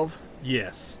D12?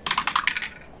 Yes.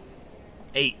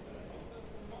 8.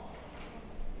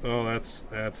 Oh,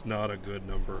 that's not a good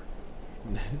number.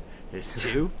 It's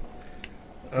 2?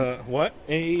 What?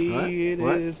 8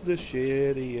 What? is the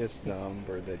shittiest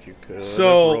number that you could have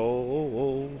So-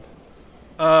 rolled.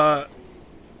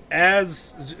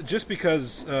 Just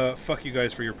because, fuck you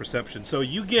guys for your perception. So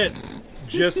you get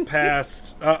just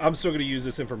past, I'm still going to use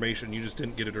this information, you just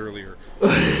didn't get it earlier.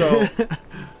 So,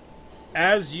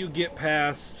 as you get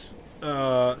past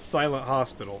Silent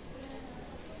Hospital,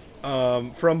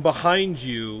 from behind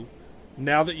you,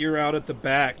 now that you're out at the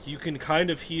back, you can kind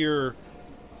of hear,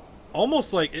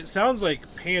 almost like, it sounds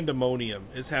like pandemonium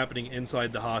is happening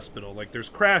inside the hospital. Like, there's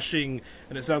crashing,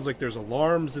 and it sounds like there's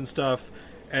alarms and stuff,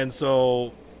 and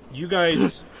so you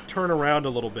guys turn around a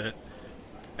little bit,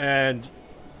 and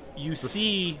you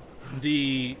see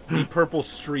the purple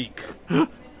streak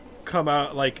come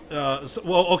out. Like,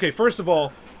 okay. First of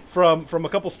all, from a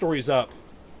couple stories up,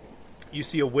 you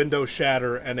see a window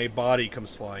shatter and a body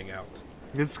comes flying out.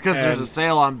 It's because there's a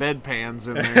sale on bedpans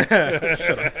in there.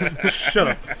 Shut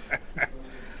up.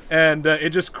 And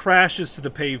it just crashes to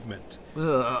the pavement.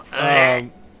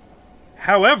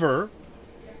 However,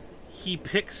 he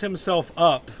picks himself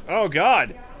up. Oh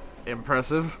God!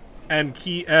 Impressive. And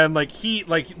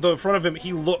the front of him,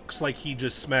 he looks like he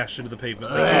just smashed into the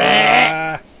pavement.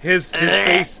 Like his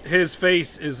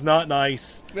face is not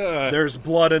nice. There's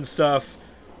blood and stuff,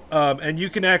 and you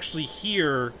can actually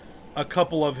hear a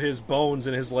couple of his bones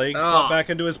in his legs pop back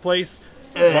into place.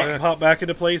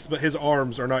 But his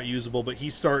arms are not usable. But he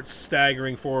starts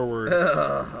staggering forward,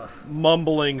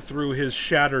 mumbling through his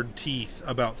shattered teeth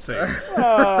about things.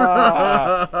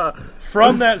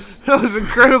 From that was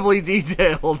incredibly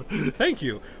detailed. Thank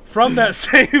you. From that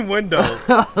same window,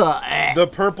 the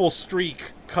purple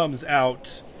streak comes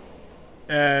out,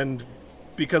 and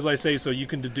because I say so, you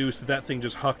can deduce that thing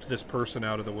just hucked this person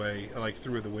out of the way, like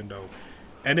through the window.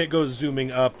 And it goes zooming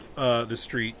up the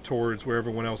street towards where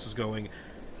everyone else is going.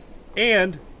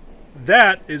 And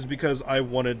that is because I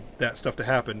wanted that stuff to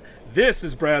happen. This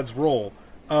is Brad's roll.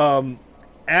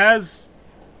 As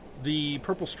the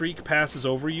purple streak passes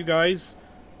over you guys,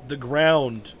 the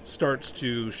ground starts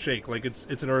to shake like it's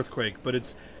an earthquake, but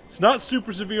it's not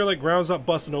super severe, like ground's not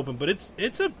busting open, but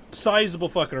it's a sizable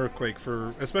fucking earthquake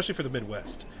especially for the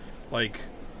Midwest. Like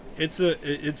it's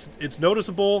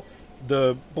noticeable.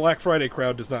 The Black Friday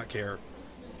crowd does not care,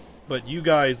 but you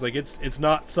guys, like, it's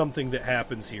not something that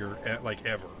happens here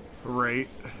ever. Right.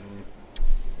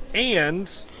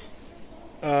 And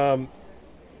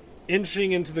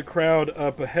inching into the crowd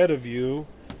up ahead of you,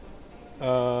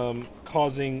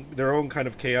 causing their own kind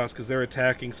of chaos because they're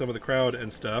attacking some of the crowd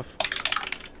and stuff.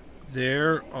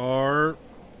 There are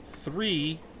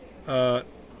 3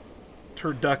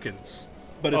 turduckens.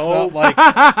 But it's not like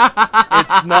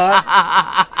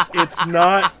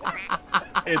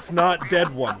it's not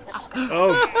dead ones.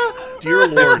 Oh, dear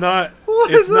Lord!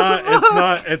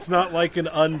 It's not like an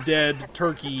undead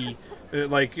turkey.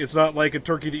 Like, it's not like a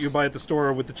turkey that you buy at the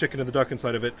store with the chicken and the duck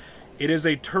inside of it. It is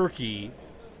a turkey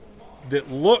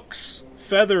that looks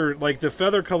feathered. Like, the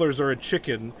feather colors are a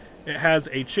chicken. It has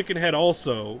a chicken head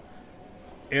also,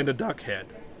 and a duck head.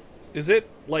 Is it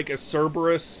like a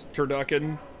Cerberus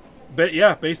turducken? But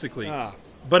yeah, basically.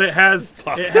 But it has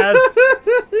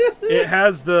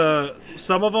the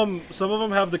some of them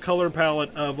have the color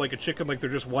palette of like a chicken, like they're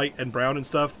just white and brown and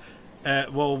stuff.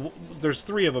 Well, there's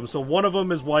 3 of them, so one of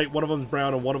them is white, one of them's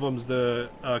brown, and one of them's the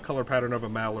color pattern of a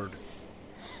mallard.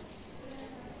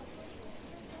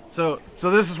 So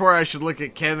this is where I should look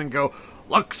at Ken and go,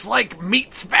 looks like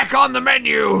meat's back on the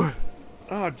menu.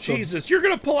 Oh Jesus! You're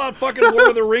gonna pull out fucking Lord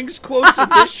of the Rings quotes in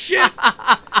this shit.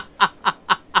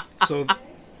 So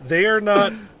they are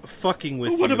not fucking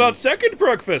with you. What about second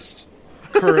breakfast?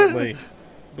 Currently,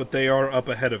 but they are up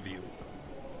ahead of you.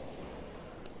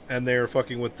 And they are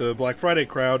fucking with the Black Friday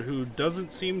crowd who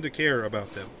doesn't seem to care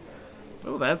about them.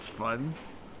 Oh, that's fun.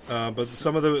 But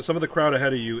some of the crowd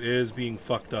ahead of you is being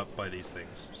fucked up by these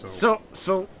things.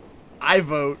 So I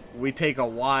vote we take a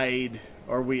wide,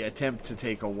 or we attempt to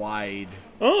take a wide.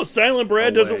 Oh, Silent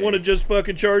Brad away. doesn't want to just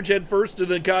fucking charge head first to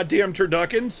the goddamn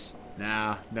turduckens.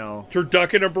 Nah, no.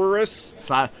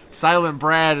 Turduckiniborus? Silent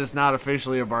Brad is not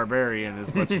officially a barbarian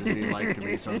as much as he'd like to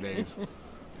be some days.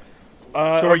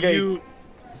 So okay.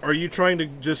 are you trying to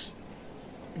just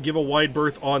give a wide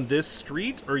berth on this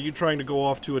street, or are you trying to go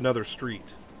off to another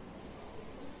street?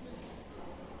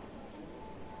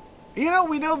 We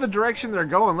know the direction they're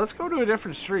going. Let's go to a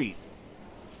different street.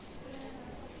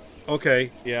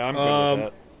 Okay. Yeah, I'm good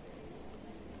with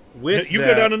With that. You that,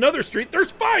 go down another street,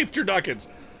 there's 5 turduckins.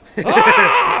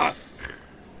 Ah!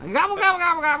 Gobble, gobble,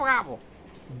 gobble, gobble, gobble.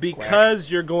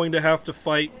 because you're going to have to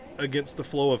fight against the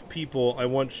flow of people, I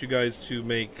want you guys to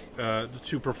make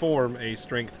to perform a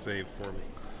strength save for me.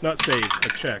 Not save, a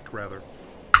check rather.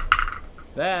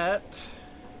 That.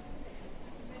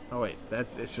 Oh wait,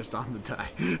 it's just on the die.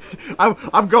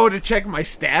 I'm going to check my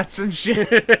stats and shit.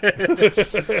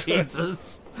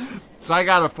 Jesus. So I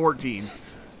got a 14.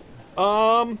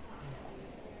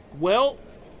 Well,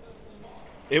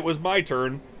 it was my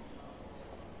turn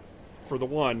for the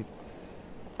 1.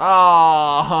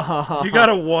 Oh. You got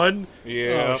a 1?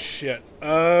 Yeah. Oh shit.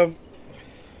 Let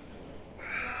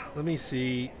me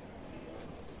see.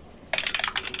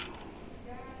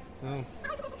 Well,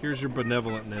 here's your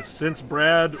benevolentness. Since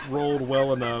Brad rolled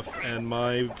well enough and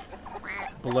my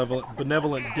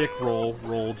benevolent dick rolled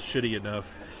shitty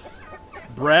enough,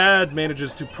 Brad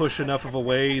manages to push enough of a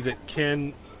way that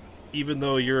Ken, even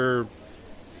though your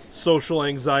social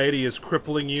anxiety is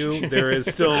crippling you, there is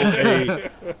still a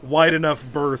wide enough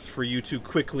berth for you to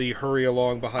quickly hurry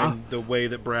along behind the way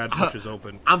that Brad pushes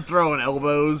open. I'm throwing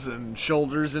elbows and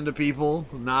shoulders into people,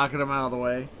 knocking them out of the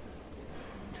way.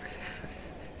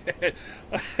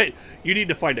 You need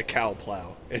to find a cow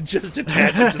plow and just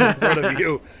attach it to the front of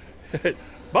you.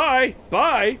 Bye,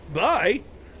 bye, bye.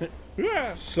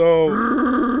 So,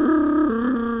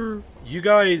 you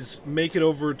guys make it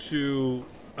over to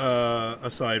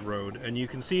a side road, and you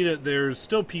can see that there's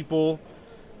still people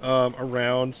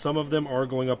around. Some of them are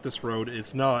going up this road.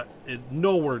 It's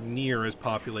nowhere near as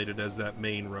populated as that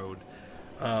main road.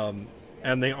 And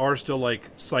they are still,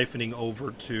 like, siphoning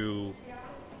over to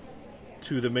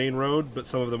the main road, but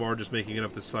some of them are just making it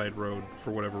up the side road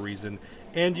for whatever reason.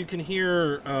 And you can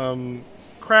hear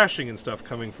crashing and stuff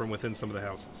coming from within some of the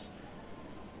houses.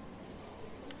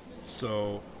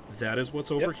 So that is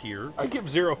what's over here. I give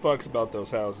 0 fucks about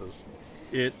those houses.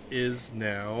 It is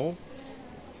now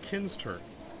Ken's turn.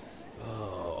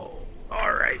 Oh,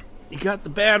 all right. You got the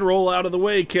bad roll out of the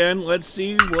way, Ken. Let's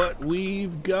see what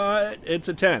we've got. It's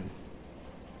a 10.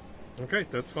 Okay,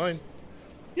 that's fine.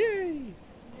 Yay.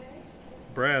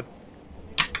 Brad,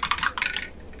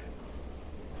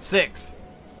 6.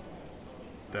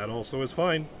 that also is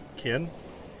fine. Ken,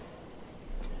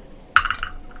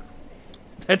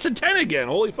 That's a 10 again.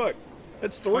 Holy fuck.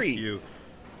 That's 3. fuck you.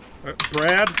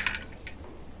 Brad,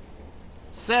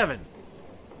 7.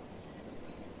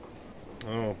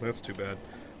 oh, that's too bad.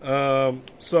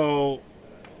 So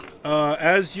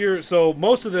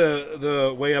most of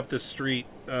the way up this street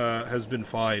has been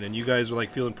fine, and you guys are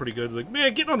like feeling pretty good. Like,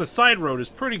 man, getting on the side road is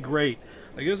pretty great.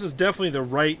 Like, this is definitely the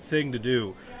right thing to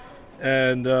do.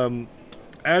 And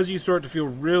as you start to feel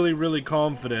really, really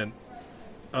confident,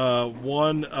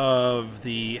 one of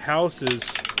the houses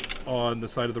on the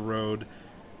side of the road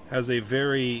has the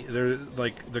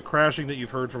crashing that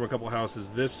you've heard from a couple houses.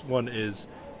 This one is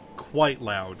quite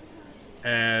loud,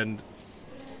 and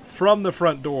from the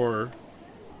front door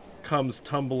comes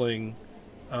tumbling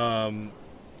 2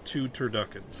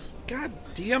 turduckins. God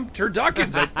damn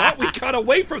turduckins. I thought we got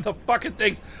away from the fucking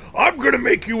things. I'm going to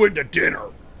make you into dinner.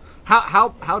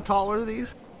 How tall are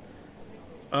these?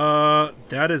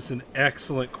 That is an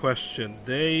excellent question.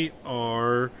 They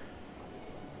are,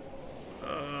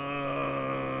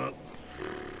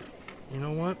 you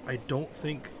know what? I don't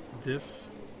think this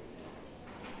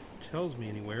tells me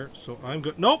anywhere, so I'm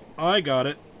good. Nope, I got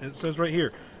it. It says right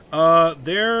here.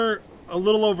 They're a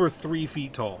little over 3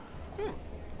 feet tall.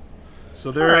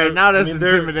 So they're not as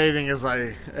intimidating as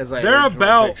I. They're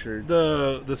about pictured.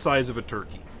 the size of a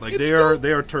turkey. Like, It's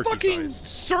they are turkey fucking sized.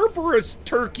 Cerberus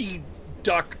turkey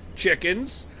duck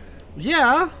chickens.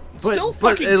 Yeah, but, Still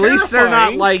but fucking at least they're not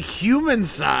terrifying. like human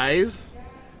size.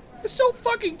 It's still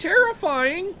fucking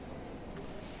terrifying.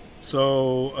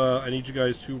 So I need you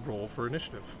guys to roll for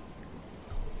initiative.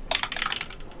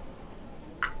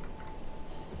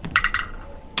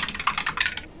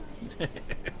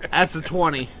 That's a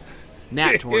 20.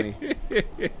 Nat 20.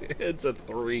 It's a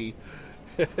 3.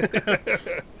 Well,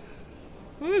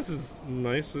 this is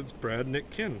nice. It's Brad, Nick,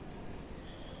 Ken.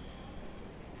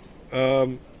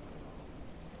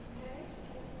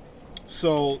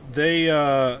 So they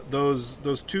those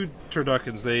 2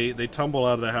 turduckins, they tumble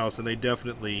out of the house, and they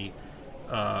definitely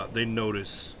they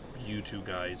notice you two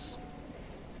guys.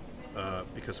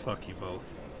 Because fuck you both.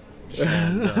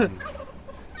 And,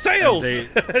 sales!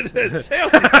 and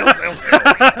Sales!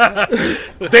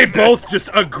 they both just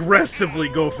aggressively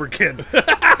go for Kin.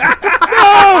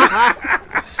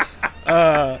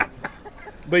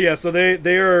 But yeah, so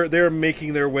they're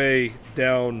making their way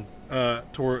down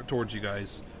towards you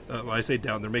guys. When I say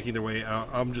down, they're making their way out.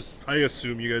 I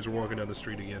assume you guys are walking down the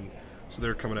street again, so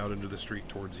they're coming out into the street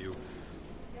towards you.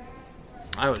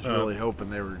 I was really hoping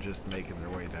they were just making their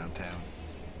way downtown.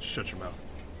 Shut your mouth.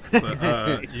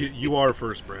 But you are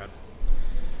first, Brad.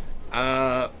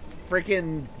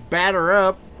 Freaking batter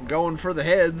up, going for the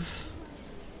heads.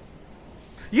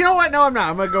 You know what? No, I'm not.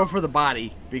 I'm going to go for the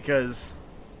body, because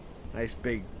nice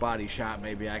big body shot,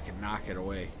 maybe I can knock it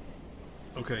away.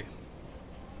 Okay.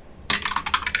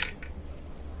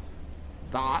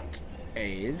 That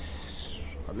is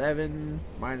 11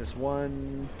 minus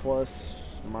 1 plus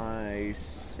my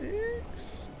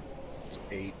 6. It's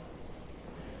 8.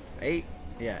 8?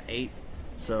 Yeah, 8.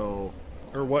 So.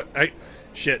 Or what?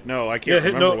 Shit, no, I can't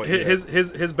remember what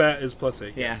his bat is plus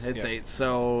 8. Yeah, yes. it's 8.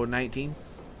 So 19.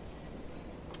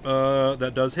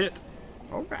 That does hit.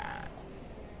 All right.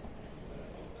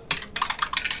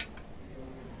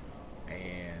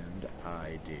 And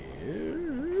I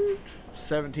did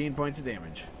 17 points of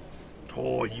damage.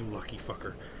 Oh, you lucky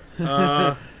fucker.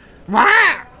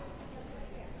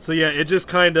 So yeah, it just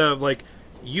kind of like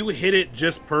you hit it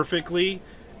just perfectly,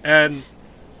 and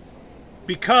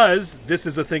because this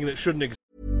is a thing that shouldn't exist.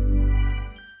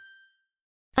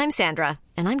 I'm Sandra,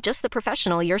 and I'm just the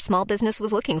professional your small business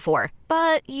was looking for.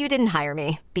 But you didn't hire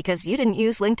me because you didn't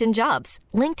use LinkedIn Jobs.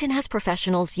 LinkedIn has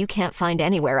professionals you can't find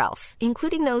anywhere else,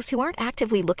 including those who aren't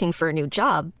actively looking for a new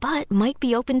job, but might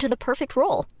be open to the perfect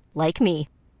role, like me.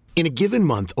 In a given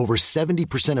month, over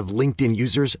 70% of LinkedIn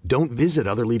users don't visit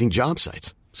other leading job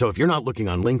sites. So if you're not looking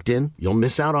on LinkedIn, you'll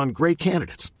miss out on great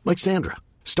candidates like Sandra.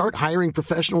 Start hiring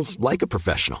professionals like a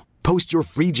professional. Post your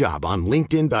free job on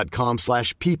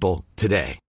linkedin.com/people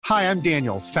today. Hi, I'm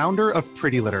Daniel, founder of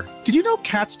Pretty Litter. Did you know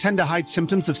cats tend to hide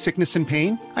symptoms of sickness and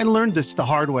pain? I learned this the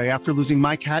hard way after losing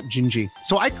my cat, Gingy.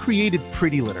 So I created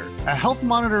Pretty Litter, a health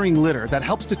monitoring litter that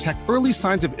helps detect early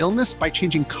signs of illness by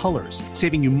changing colors,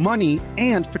 saving you money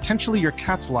and potentially your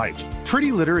cat's life.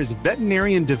 Pretty Litter is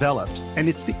veterinarian developed, and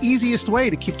it's the easiest way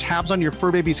to keep tabs on your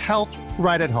fur baby's health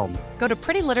right at home. Go to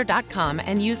prettylitter.com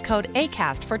and use code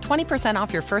ACAST for 20%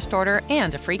 off your first order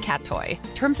and a free cat toy.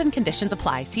 Terms and conditions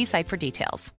apply. See site for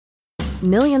details.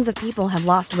 Millions of people have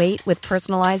lost weight with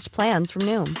personalized plans from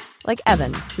Noom. Like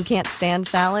Evan, who can't stand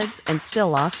salads and still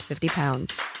lost 50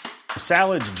 pounds.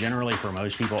 Salads generally for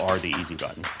most people are the easy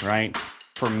button, right?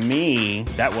 For me,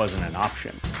 that wasn't an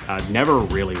option. I never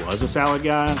really was a salad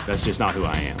guy. That's just not who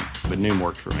I am. But Noom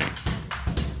worked for me.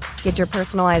 Get your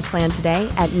personalized plan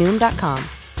today at Noom.com.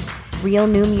 Real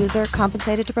Noom user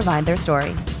compensated to provide their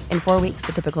story. In 4 weeks,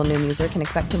 the typical Noom user can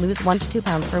expect to lose 1 to 2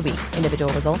 pounds per week.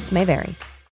 Individual results may vary.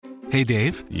 Hey,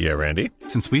 Dave. Yeah, Randy.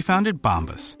 Since we founded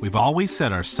Bombas, we've always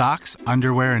said our socks,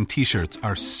 underwear, and T-shirts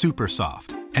are super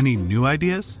soft. Any new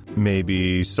ideas?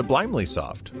 Maybe sublimely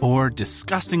soft. Or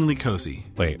disgustingly cozy.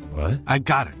 Wait, what? I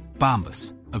got it.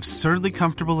 Bombas. Absurdly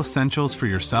comfortable essentials for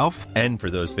yourself and for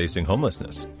those facing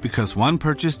homelessness. Because one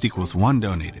purchased equals one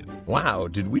donated. Wow,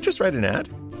 did we just write an ad?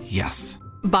 Yes.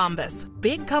 Bombas.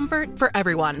 Big comfort for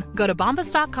everyone. Go to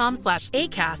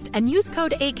bombas.com/ACAST and use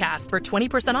code ACAST for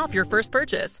 20% off your first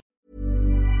purchase.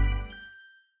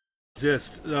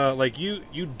 Like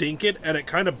you dink it and it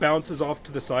kind of bounces off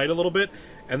to the side a little bit,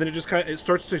 and then it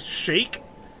starts to shake,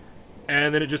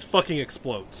 and then it just fucking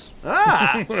explodes.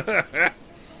 Ah!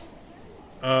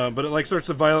 But it starts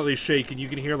to violently shake, and you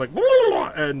can hear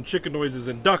and chicken noises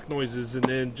and duck noises, and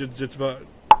then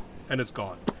and it's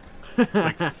gone.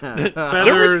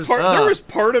 Feathers. There was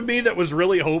part of me that was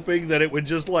really hoping that it would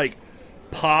just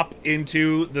pop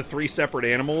into the 3 separate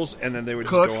animals, and then they would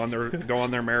just go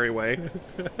on their merry way.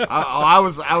 I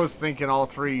was thinking all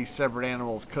 3 separate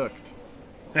animals cooked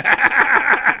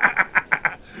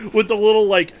with the little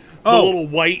little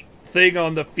white thing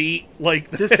on the feet,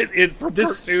 for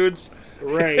cartoons.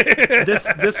 Right.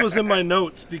 This was in my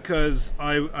notes because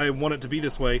I want it to be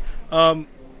this way.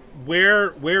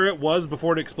 Where it was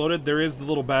before it exploded, there is the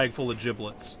little bag full of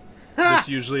giblets. That's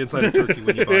usually inside a turkey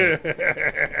when you buy it.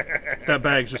 That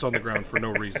bag's just on the ground for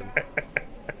no reason.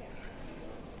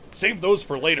 Save those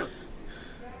for later.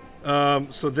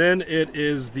 So then it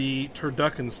is the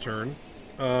turducken's turn.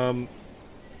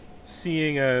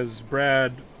 Seeing as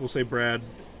Brad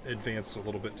advanced a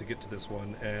little bit to get to this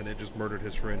one, and it just murdered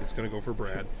his friend, it's going to go for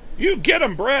Brad. You get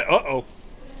him, Brad! Uh-oh.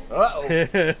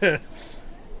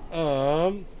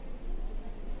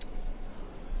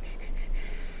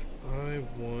 I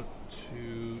want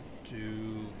to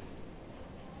do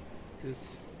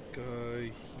this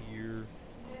guy here.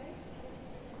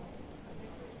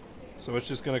 So it's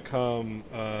just going to come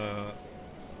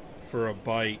for a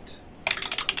bite.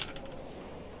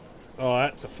 Oh,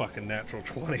 that's a fucking natural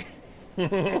 20.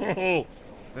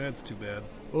 That's too bad.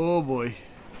 Oh, boy.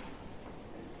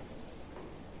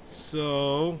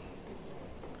 So,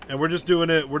 and we're just doing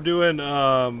it. We're doing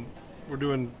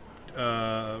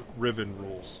Riven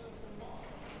rules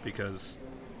because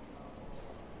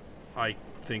I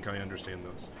think I understand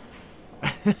those.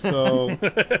 So,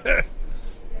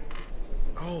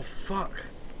 oh fuck,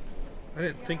 I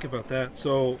didn't think about that.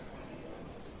 So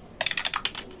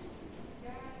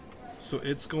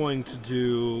it's going to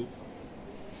do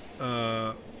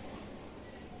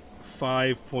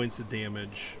 5 points of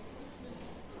damage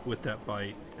with that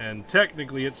bite, and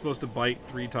technically it's supposed to bite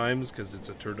 3 times because it's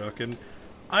a turducken.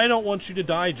 I don't want you to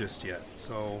die just yet,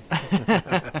 so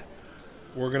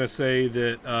we're gonna say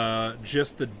that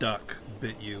just the duck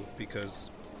bit you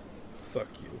because fuck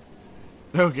you.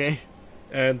 Okay.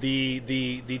 And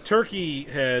the turkey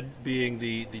head, being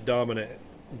the dominant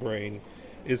brain,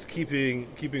 is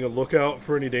keeping a lookout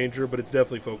for any danger, but it's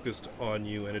definitely focused on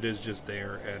you, and it is just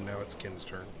there. And now it's Kin's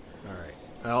turn. All right.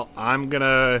 Well, I'm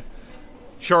gonna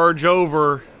charge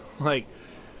over like,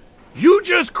 you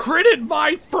just critted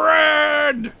my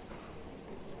friend.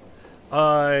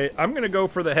 I'm gonna go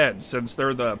for the heads since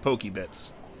they're the pokey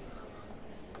bits.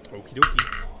 Okie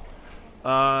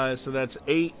dokie. So that's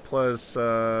 8 plus.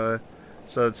 So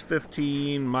it's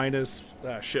 15 minus.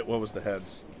 Shit. What was the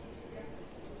heads?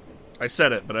 I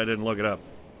said it, but I didn't look it up.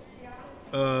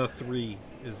 3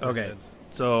 is the head.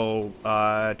 So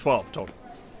 12 total.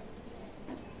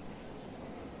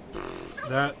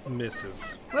 That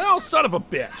misses. Well, son of a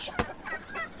bitch.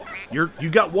 You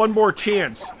got one more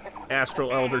chance,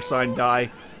 Astral Elder Sign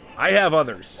die. I have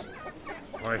others.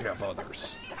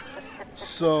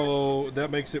 So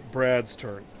that makes it Brad's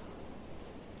turn.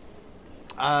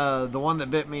 The one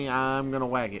that bit me, I'm gonna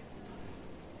wag it.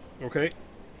 Okay.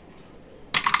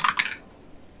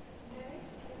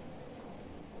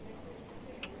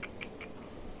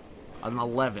 An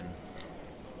 11.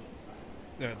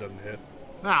 That doesn't hit.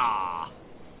 Ah.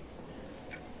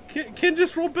 Ken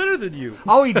just rolled better than you.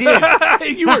 Oh, he did.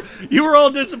 you were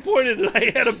all disappointed that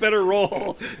I had a better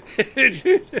roll. I think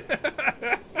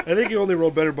he only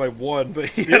rolled better by 1, but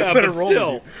he had a better roll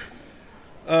than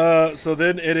you. So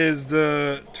then it is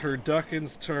the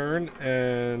turducken's turn,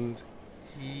 and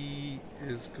he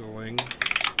is going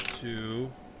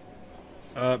to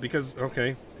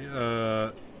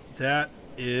that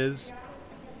is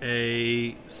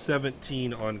a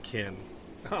 17 on Ken.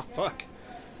 Oh fuck.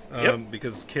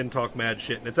 Because Ken talk mad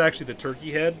shit, and it's actually the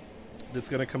turkey head that's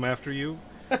going to come after you.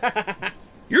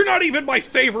 You're not even my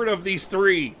favorite of these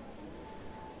 3.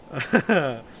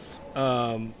 So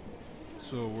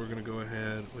we're going to go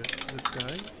ahead with this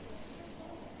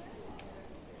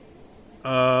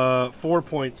guy. 4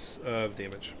 points of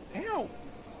damage. Ow. It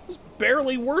was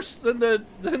barely worse than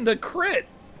the crit.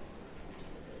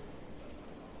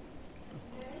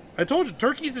 I told you,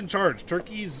 Turkey's in charge.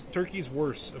 Turkey's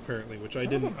worse apparently, which I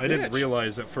didn't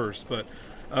realize at first. But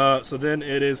so then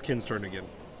it is Ken's turn again.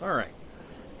 All right.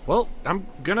 Well, I'm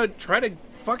gonna try to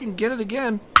fucking get it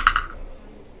again.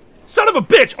 Son of a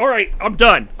bitch! All right, I'm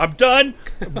done. I'm getting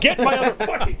my other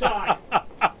fucking die.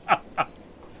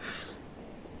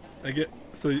 I get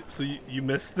so you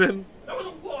missed then. That was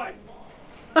a 1.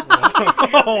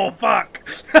 Oh fuck.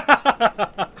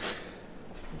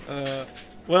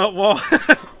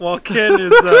 While Ken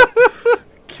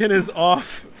is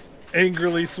off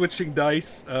angrily switching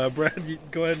dice, Brad, you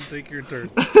go ahead and take your turn.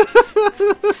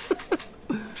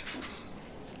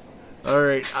 All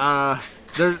right.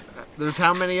 There's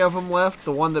how many of them left?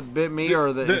 The one that bit me, or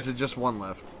is it just one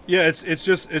left? Yeah, it's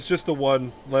just the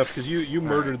one left because you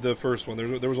murdered the first one.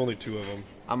 There was only 2 of them.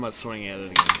 I'm gonna swing at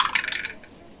it again.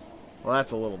 Well,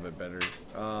 that's a little bit better.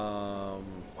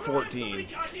 14.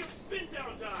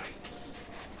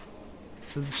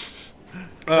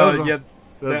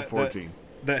 That's 14.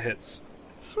 That hits.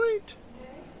 Sweet.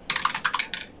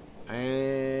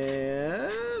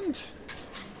 And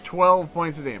 12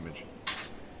 points of damage.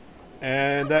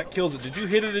 And that kills it. Did you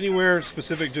hit it anywhere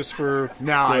specific just for...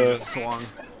 No, I just swung.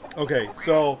 Okay,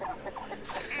 so...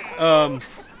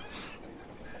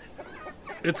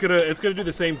 It's gonna do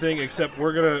the same thing, except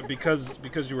we're gonna...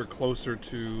 Because you were closer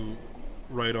to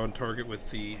right on target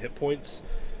with the hit points,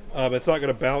 it's not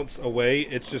gonna bounce away.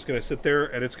 It's just gonna sit there,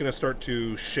 and it's gonna start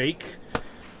to shake.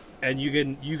 And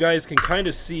you guys can kind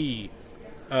of see,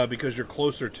 because you're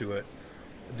closer to it,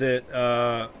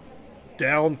 that...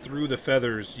 down through the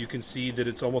feathers, you can see that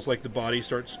it's almost like the body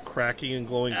starts cracking and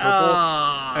glowing purple,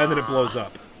 and then it blows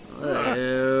up.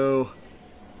 Ew.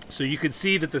 So you can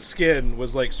see that the skin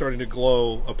was like starting to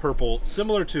glow a purple,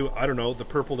 similar to, I don't know, the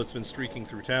purple that's been streaking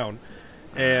through town,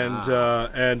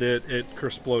 and it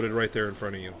exploded right there in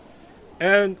front of you.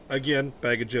 And again,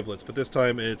 bag of giblets, but this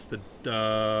time it's the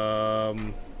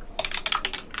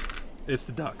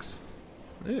ducks.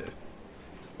 Ew.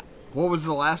 What was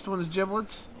the last one? Is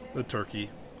giblets? The turkey.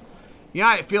 Yeah,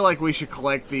 I feel like we should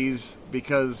collect these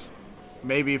because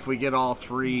maybe if we get all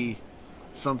three,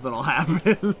 something will happen.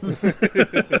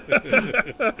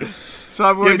 So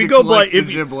I'm going to collect the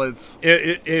giblets.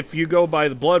 If you go by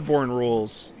the Bloodborne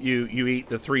rules, you eat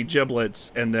the 3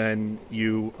 giblets and then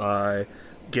you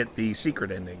get the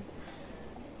secret ending.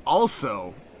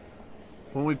 Also,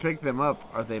 when we pick them up,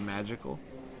 are they magical?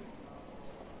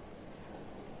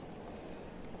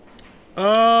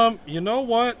 You know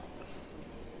what?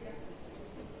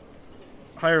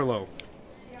 High or low?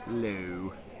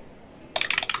 Low.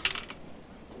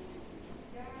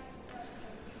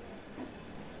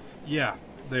 Yeah,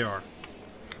 they are.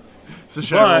 So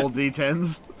should I roll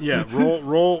d10s? Yeah,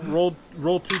 roll 2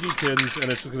 d10s,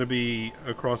 and it's going to be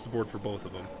across the board for both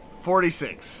of them.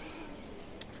 46.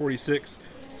 46.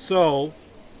 So,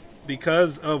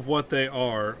 because of what they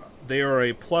are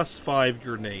a +5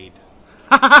 grenade.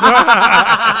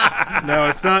 Now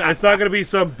it's not going to be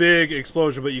some big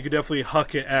explosion, but you could definitely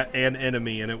huck it at an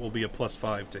enemy, and it will be a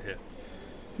 +5 to hit.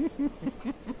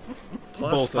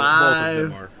 Both of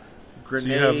them are.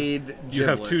 Grenade. So you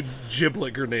have 2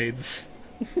 giblet grenades.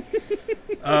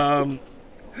 And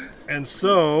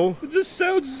so it just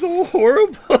sounds so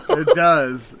horrible. It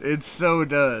does. It so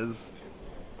does.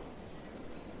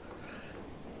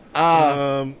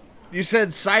 You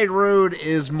said side road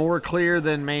is more clear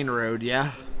than main road,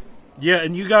 yeah? Yeah,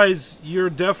 and you guys, you're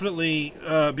definitely,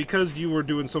 because you were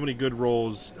doing so many good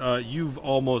rolls, you've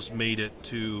almost made it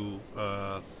to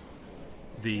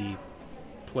the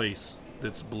place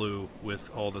that's blue with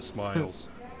all the smiles.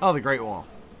 Oh, the Great Wall.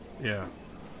 Yeah.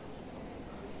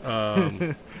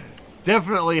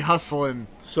 Definitely hustling.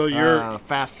 So you're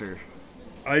faster.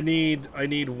 I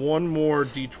need one more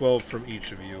D12 from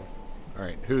each of you. All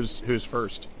right, who's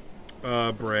first?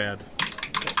 Brad.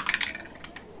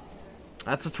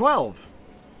 That's a 12.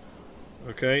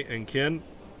 Okay, and Ken?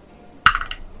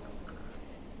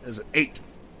 Is it 8?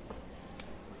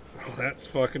 Oh, that's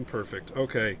fucking perfect.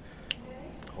 Okay.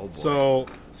 Oh boy.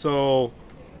 So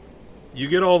you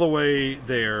get all the way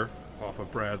there off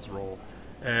of Brad's roll,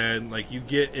 and like you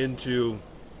get into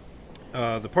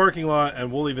the parking lot,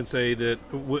 and we'll even say that.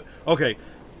 Okay,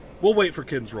 we'll wait for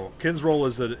Ken's roll. Ken's roll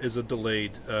is a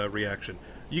delayed reaction.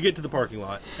 You get to the parking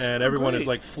lot, and everyone is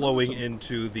like flowing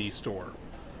into the store.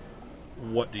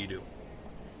 What do you do?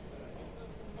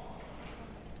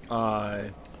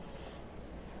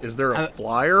 Is there a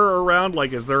flyer around?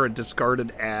 Like, is there a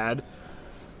discarded ad?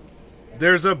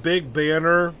 There's a big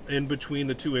banner in between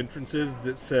the 2 entrances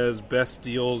that says best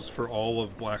deals for all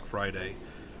of Black Friday.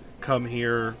 Come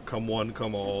here, come one,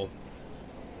 come all.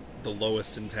 The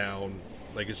lowest in town.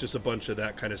 Like, it's just a bunch of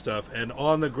that kind of stuff. And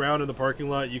on the ground in the parking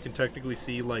lot, you can technically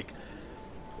see, like,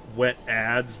 wet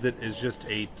ads that is just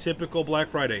a typical Black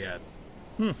Friday ad.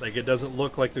 Like, it doesn't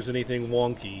look like there's anything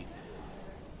wonky.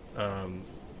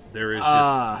 There is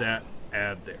just that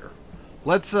ad there.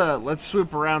 Let's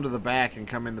swoop around to the back and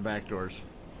come in the back doors.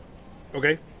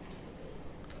 Okay.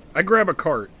 I grab a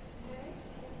cart.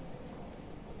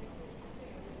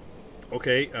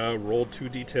 Okay, roll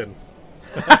 2d10.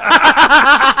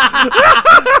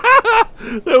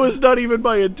 That was not even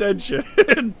my intention.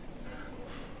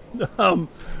 All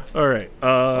right.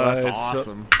 That's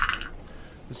awesome.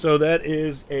 So that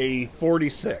is a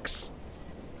 46.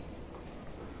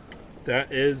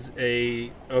 That is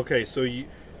a... Okay, so you...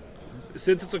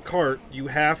 Since it's a cart, you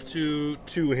have to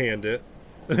two-hand it.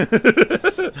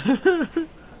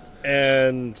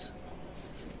 And...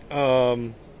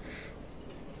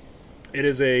 it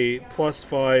is a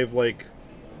 +5,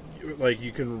 like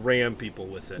you can ram people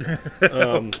with it.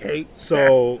 Okay.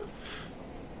 So,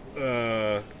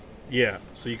 yeah.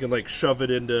 So you can like shove it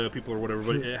into people or whatever,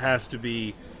 but it has to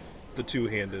be the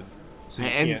two-handed. So you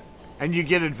can't. And you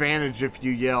get advantage if you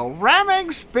yell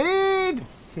ramming speed.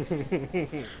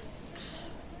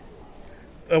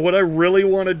 What I really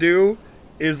want to do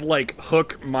is like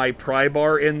hook my pry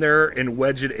bar in there and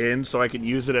wedge it in so I can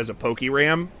use it as a pokey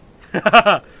ram.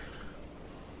 I'm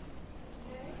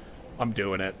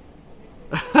doing it.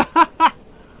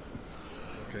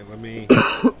 Okay, let me.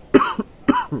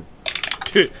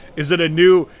 Is it a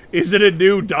new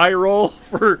die roll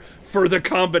for the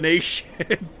combination?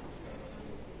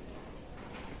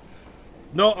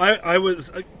 No, I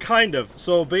was kind of.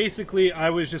 So basically, I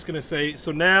was just going to say,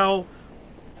 so now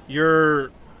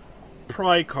your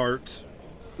pry cart,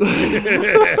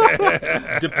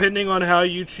 depending on how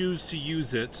you choose to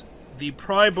use it, the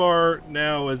pry bar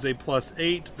now is a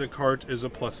 +8, the cart is a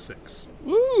 +6.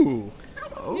 Ooh.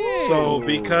 So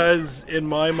because in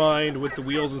my mind, with the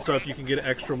wheels and stuff, you can get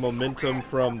extra momentum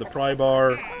from the pry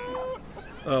bar.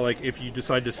 Like if you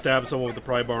decide to stab someone with the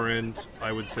pry bar end,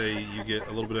 I would say you get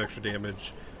a little bit of extra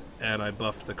damage. And I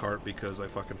buffed the cart because I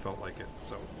fucking felt like it.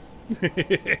 So,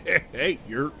 hey,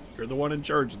 you're the one in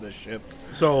charge of this ship.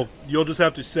 So you'll just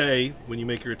have to say when you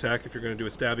make your attack if you're going to do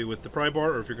a stabby with the pry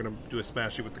bar or if you're going to do a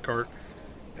smashy with the cart.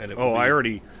 And I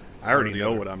already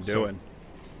know what I'm doing.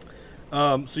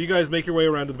 So you guys make your way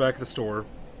around to the back of the store,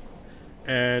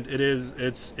 and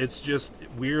it's just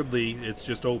weirdly it's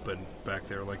just open back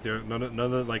there. Like none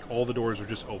of like all the doors are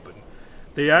just open.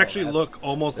 They actually look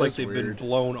almost like they've been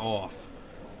blown off.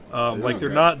 Like they're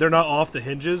not off the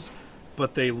hinges,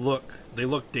 but they look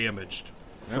damaged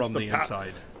from the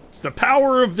inside. It's the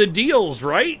power of the deals,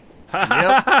 right?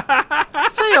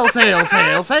 Yep. Sail, sail,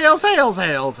 sail, sail, sail,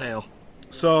 sail, sail.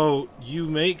 So you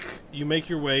make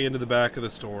your way into the back of the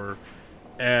store,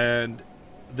 and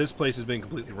this place has been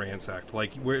completely ransacked.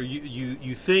 Like where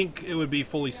you think it would be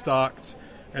fully stocked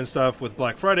and stuff with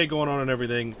Black Friday going on and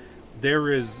everything, there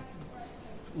is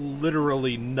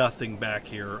literally nothing back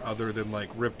here other than like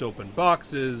ripped open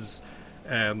boxes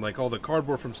and like all the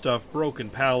cardboard from stuff, broken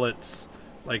pallets.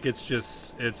 Like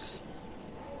it's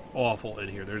awful in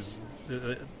here. There's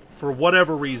for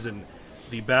whatever reason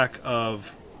the back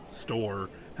of store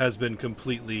has been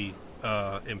completely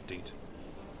emptied,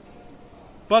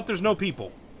 but there's no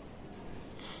people,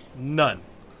 none.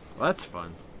 Well, that's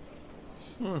fun.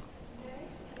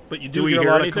 But you do hear a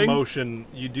lot of commotion.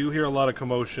 You do hear a lot of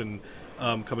commotion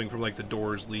coming from like the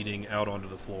doors leading out onto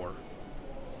the floor.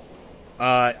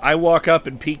 I walk up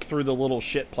and peek through the little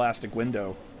shit plastic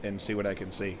window and see what I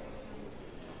can see.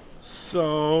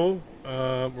 So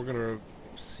we're gonna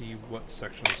see what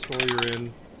section of the store you're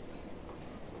in.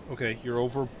 Okay, you're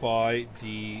over by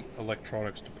the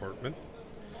electronics department.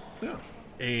 Yeah.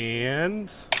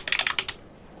 And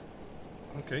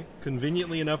okay,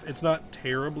 conveniently enough, it's not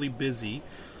terribly busy.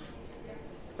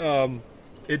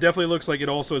 It definitely looks like it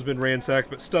also has been ransacked,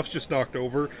 but stuff's just knocked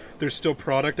over. There's still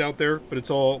product out there, but it's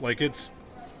all like it's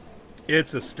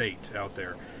a state out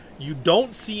there. You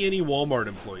don't see any Walmart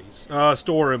employees,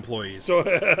 store employees. So,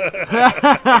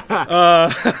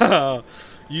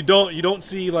 you don't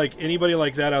see like anybody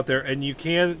like that out there, and you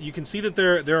can see that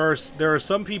there are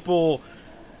some people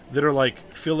that are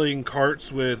like filling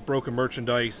carts with broken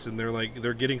merchandise, and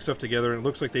they're getting stuff together, and it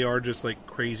looks like they are just like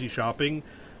crazy shopping.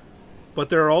 But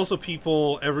there are also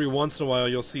people every once in a while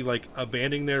you'll see like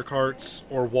abandoning their carts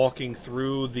or walking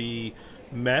through the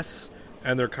mess,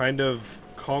 and they're kind of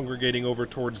congregating over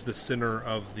towards the center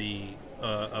of the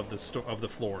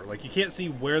floor. Like you can't see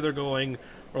where they're going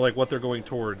or like what they're going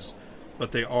towards,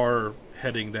 but they are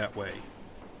heading that way.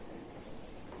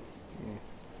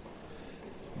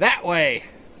 That way.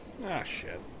 Ah,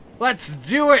 shit. Let's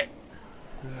do it.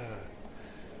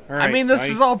 All right, I mean, this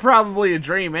is all probably a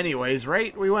dream anyways,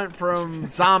 right? We went from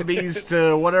zombies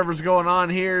to whatever's going on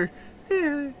here.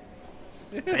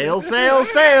 Sails, sails,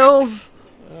 sails.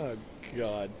 Oh,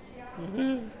 God.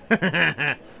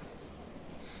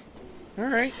 All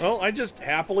right. Well, I just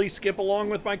happily skip along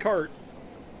with my cart.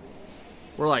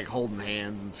 We're like holding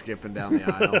hands and skipping down the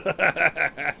aisle.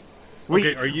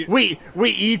 Okay, are you? We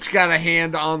each got a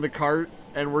hand on the cart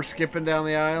and we're skipping down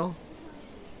the aisle.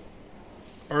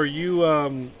 Are you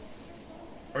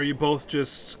both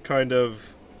just kind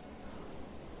of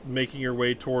making your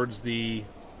way towards the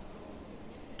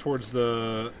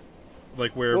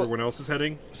like where everyone else is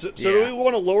heading? So do we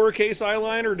want a lowercase eye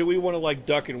line, or do we want to like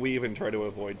duck and weave and try to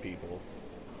avoid people?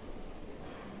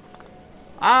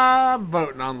 I'm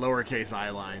voting on lowercase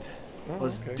eye line.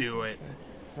 Let's do it.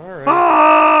 All right.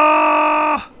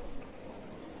 Ah!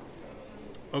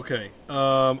 Okay.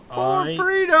 For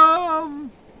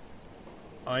freedom.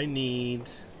 I need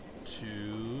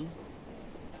to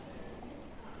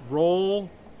roll.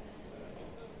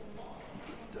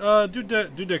 Do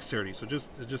dexterity. So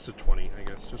just a 20, I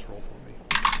guess. Just roll for me.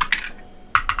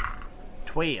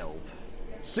 12.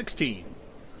 16.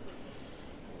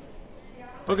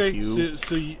 Okay,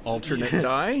 so you, alternate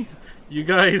die. You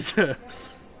guys are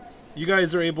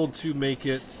able to make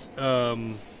it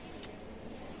about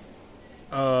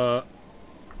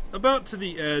to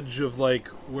the edge of like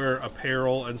where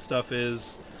apparel and stuff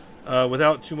is,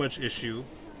 without too much issue.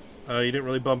 You didn't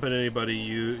really bump into anybody.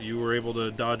 You were able to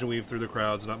dodge and weave through the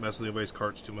crowds, not mess with anybody's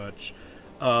carts too much.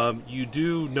 You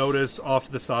do notice off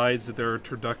to the sides that there are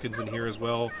turduckens in here as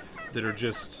well that are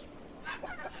just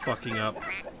fucking up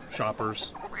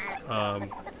shoppers,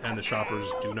 and the shoppers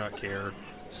do not care.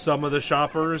 Some of the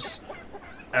shoppers,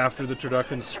 after the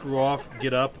turduckens screw off,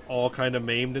 get up all kind of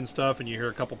maimed and stuff, and you hear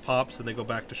a couple pops and they go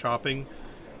back to shopping.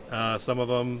 Some of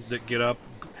them that get up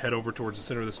head over towards the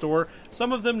center of the store.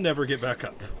 Some of them never get back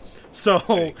up. So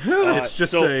it's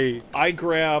just I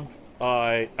grab.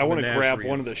 I want to grab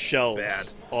one of the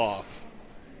shelves off.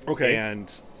 Okay.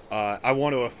 And I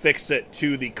want to affix it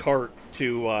to the cart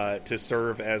to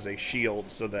serve as a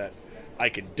shield so that I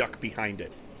can duck behind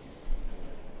it.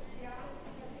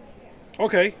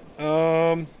 Okay.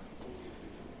 Go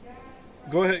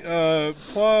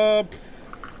ahead.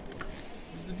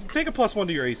 Take a +1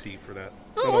 to your AC for that.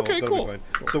 Oh, okay, cool. Be fine.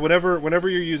 So whenever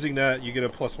you're using that, you get a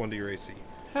 +1 to your AC.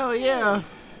 Hell yeah.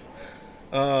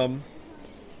 So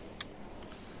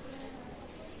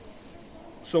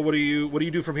what do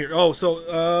you do from here? Oh,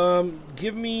 so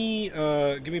give me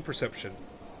perception.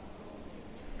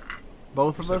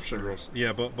 Both of us? Rolls.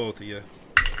 Yeah, both of you.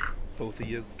 Both of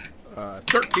you.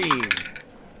 13.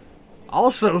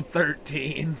 Also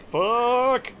 13.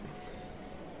 Fuck.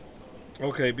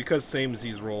 Okay, because same as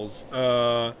these rolls.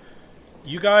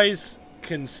 You guys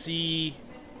can see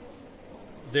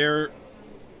there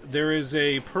is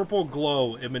a purple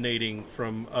glow emanating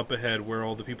from up ahead where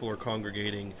all the people are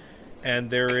congregating,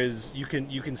 and there is you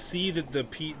can see that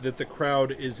the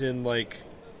crowd is in like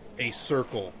a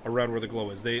circle around where the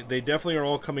glow is. They definitely are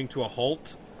all coming to a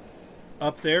halt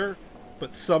up there,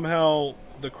 but somehow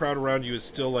the crowd around you is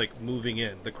still like moving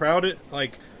in. The crowd,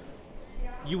 like,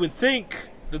 you would think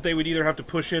that they would either have to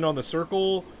push in on the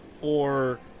circle,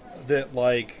 or that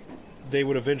like they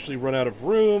would eventually run out of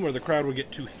room, or the crowd would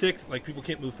get too thick, like people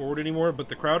can't move forward anymore. But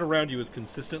the crowd around you is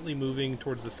consistently moving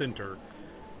towards the center,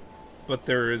 but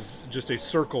there is just a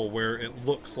circle where it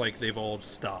looks like they've all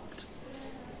stopped.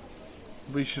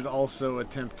 We should also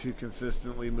attempt to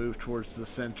consistently move towards the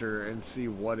center and see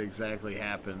what exactly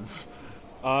happens.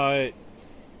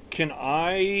 Can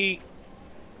I...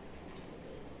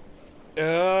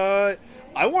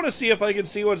 I want to see if I can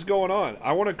see what's going on.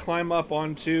 I want to climb up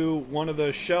onto one of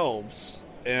the shelves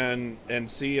and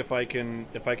see if I can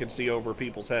see over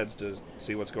people's heads to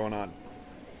see what's going on.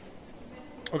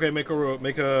 Okay, make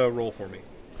a roll for me.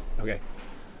 Okay.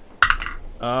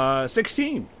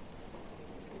 16.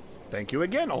 Thank you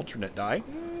again, alternate die.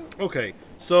 Okay,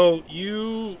 so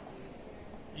you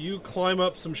climb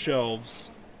up some shelves,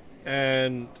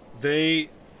 and they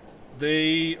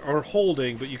are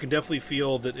holding, but you can definitely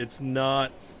feel that it's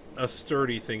not a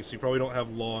sturdy thing, so you probably don't have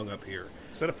long up here.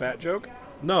 Is that a fat joke?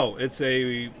 No, it's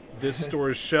this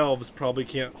store's shelves probably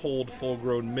can't hold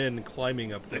full-grown men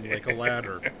climbing up them like a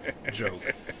ladder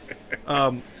joke.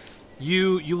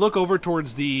 You look over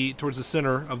towards the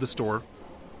center of the store,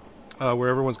 where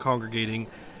everyone's congregating,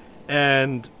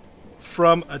 and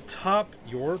from atop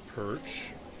your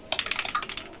perch,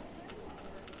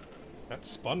 that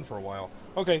spun for a while.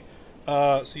 Okay,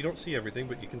 so you don't see everything,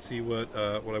 but you can see what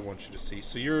I want you to see.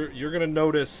 So you're going to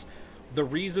notice the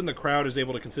reason the crowd is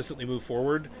able to consistently move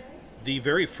forward. The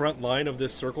very front line of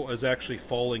this circle is actually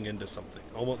falling into something,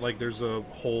 almost like there's a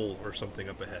hole or something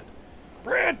up ahead.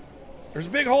 Brad, there's a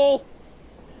big hole.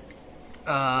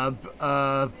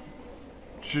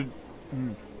 Should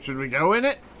we go in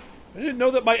it? I didn't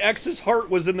know that my ex's heart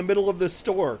was in the middle of this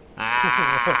store.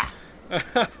 Ah.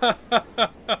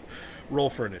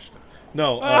 Roll for initiative.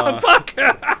 No. Fuck!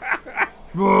 I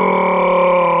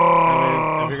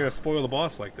mean, if you're gonna spoil the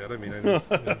boss like that, I mean, I just,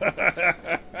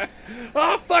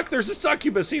 Oh fuck! There's a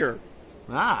succubus here.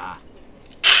 Ah.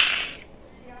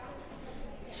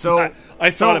 So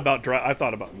I thought about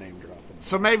name dropping.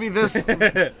 So maybe this.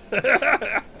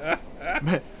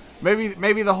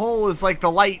 Maybe the hole is like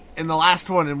the light in the last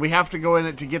one, and we have to go in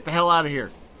it to get the hell out of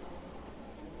here.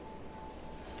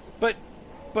 But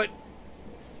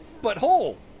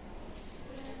hole.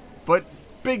 But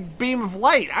big beam of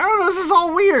light. I don't know. This is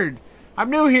all weird.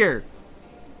 I'm new here.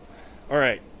 All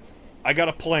right, I got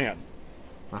a plan.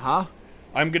 Uh-huh.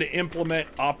 I'm going to implement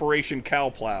Operation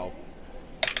Cowplow.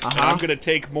 Uh-huh. And I'm going to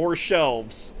take more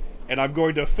shelves, and I'm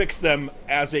going to fix them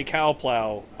as a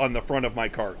cowplow on the front of my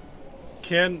cart.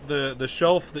 Can the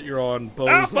shelf that you're on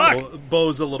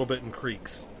bows a little bit and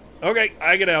creaks? Okay,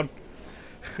 I get down.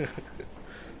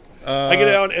 I get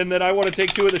down, and then I want to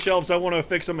take two of the shelves. I want to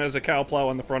fix them as a cowplow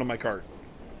on the front of my cart.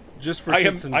 Just for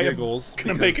shits and giggles. I'm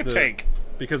going to make a tank.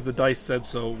 Because the dice said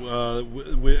so.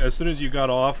 As soon as you got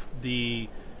off, the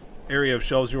area of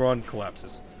shelves you're on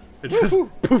collapses. It just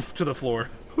poof to the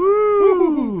floor.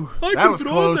 Woo! That was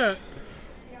close.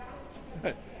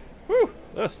 Woo!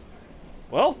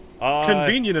 Well,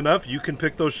 convenient enough, you can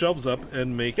pick those shelves up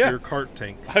and make your cart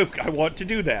tank. I want to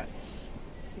do that.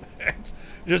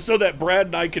 Just so that Brad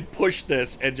and I could push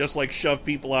this and just, like, shove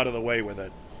people out of the way with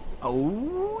it.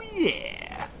 Oh,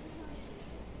 yeah.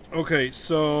 Okay,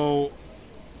 so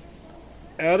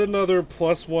add another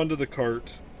 +1 to the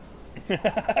cart.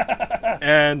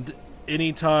 And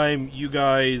anytime you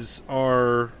guys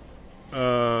are...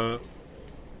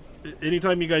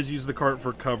 anytime you guys use the cart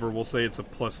for cover, we'll say it's a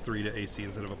 +3 to AC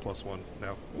instead of a +1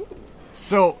 now.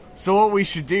 So what we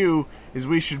should do is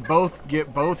we should both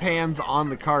get both hands on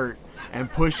the cart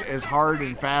and push as hard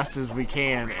and fast as we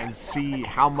can and see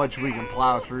how much we can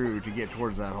plow through to get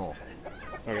towards that hole.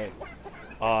 Okay.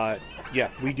 Yeah,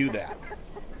 we do that.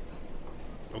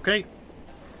 Okay.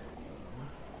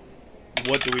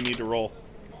 What do we need to roll?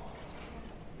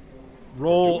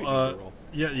 Roll,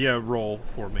 roll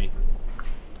for me.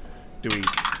 Do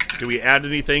we add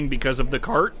anything because of the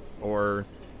cart, or?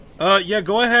 Yeah,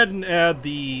 go ahead and add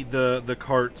the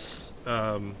cart's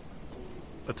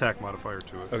attack modifier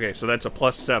to it. Okay, so that's a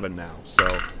 +7 now.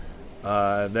 So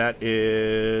that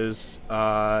is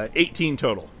 18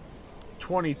 total.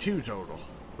 22 total.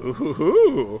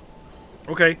 Ooh.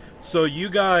 Okay, so you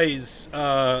guys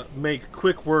make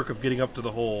quick work of getting up to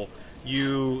the hole.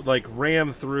 You like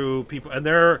ram through people, and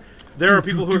there are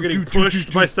people who are getting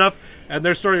pushed by stuff, and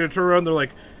they're starting to turn around. They're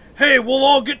like, "Hey, we'll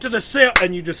all get to the sail,"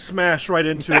 and you just smash right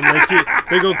into them.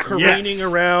 They go careening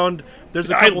around.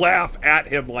 I laugh at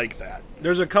him like that.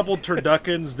 There's a couple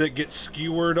turduckens that get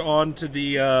skewered onto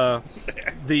the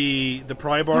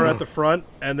pry bar at the front,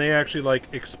 and they actually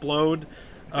like explode.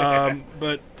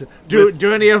 But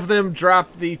do any of them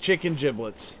drop the chicken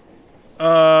giblets?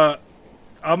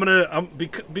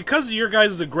 Because of your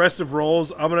guys' aggressive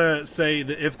rolls, I'm gonna say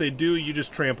that if they do, you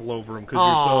just trample over them because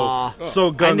you're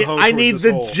so gung ho. I need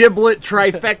the giblet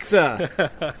trifecta.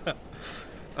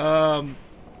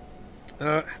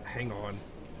 Hang on.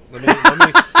 Let me.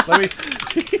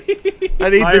 I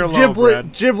need the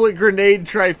giblet grenade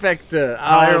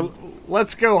trifecta.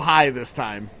 Let's go high this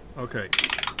time. Okay.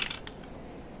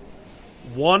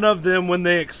 One of them, when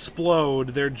they explode,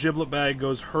 their giblet bag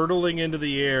goes hurtling into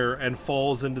the air and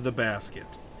falls into the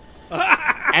basket.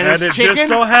 And it just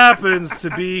so happens to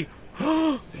be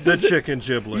the chicken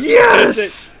giblet.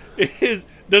 Yes!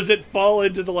 Does it fall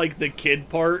into the kid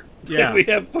part that we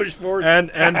have pushed forward?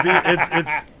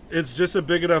 It's just a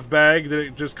big enough bag that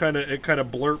it just kind of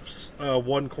blurps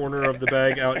one corner of the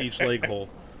bag out each leg hole.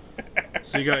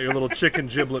 So you got your little chicken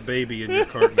giblet baby in your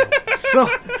cart now.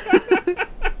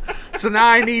 So now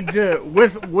I need to,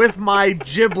 with my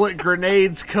giblet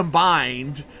grenades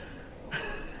combined.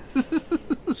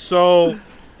 So,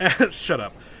 shut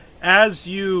up. As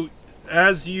you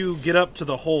get up to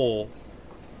the hole,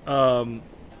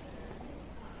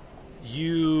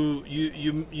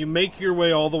 you make your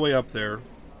way all the way up there,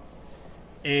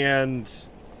 and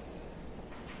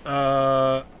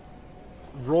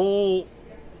roll.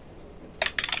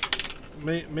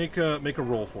 Make a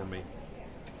roll for me.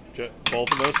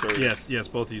 Both of us? Or? Yes,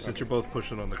 both of you, since you're both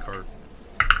pushing on the cart.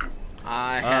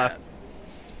 I have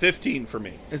 15 for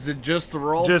me. Is it just the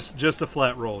roll? Just a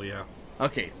flat roll, yeah.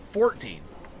 Okay, 14.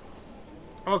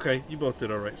 Okay, you both did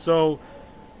all right. So,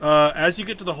 as you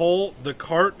get to the hole, the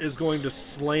cart is going to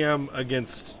slam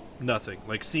against nothing,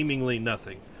 like seemingly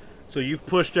nothing. So you've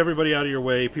pushed everybody out of your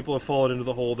way. People have fallen into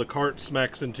the hole. The cart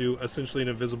smacks into essentially an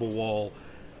invisible wall.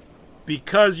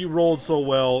 Because you rolled so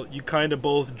well, you kind of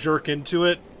both jerk into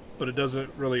it, but it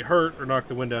doesn't really hurt or knock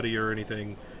the wind out of you or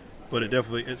anything. But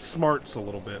it smarts a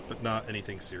little bit, but not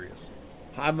anything serious.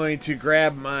 I'm going to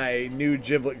grab my new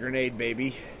giblet grenade,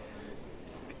 baby,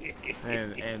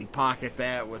 and pocket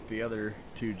that with the other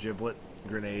 2 giblet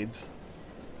grenades,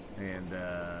 and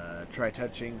try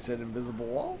touching said invisible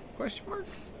wall? Question mark.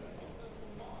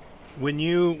 When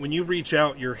you reach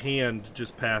out, your hand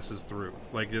just passes through.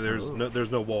 Like there's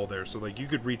no wall there, so like you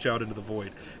could reach out into the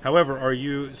void. However,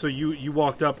 you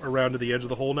walked up around to the edge of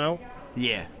the hole now?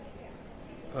 Yeah.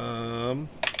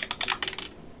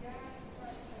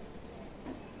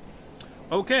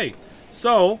 Okay.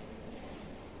 So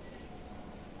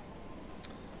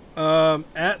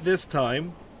at this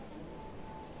time,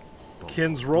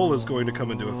 Ken's roll is going to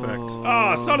come into effect.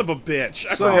 Oh, son of a bitch.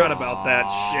 I forgot about that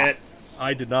shit.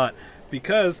 I did not.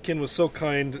 Because Ken was so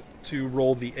kind to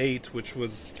roll the 8, which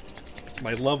was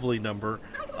my lovely number,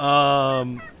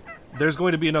 there's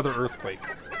going to be another earthquake.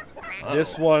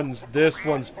 This one's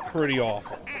pretty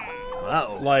awful.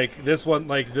 Uh-oh. Like this one,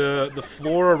 like the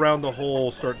floor around the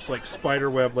hole starts like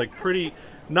spiderweb, like pretty,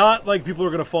 not like people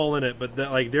are gonna fall in it, but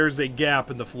like there's a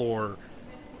gap in the floor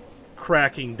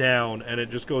cracking down, and it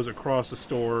just goes across the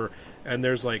store, and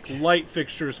there's like light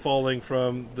fixtures falling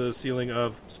from the ceiling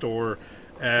of store,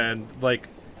 and like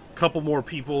a couple more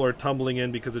people are tumbling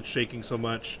in because it's shaking so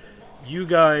much. You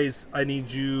guys, I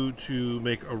need you to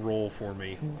make a roll for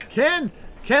me. Ken,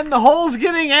 the hole's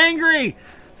getting angry.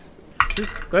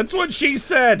 That's what she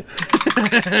said.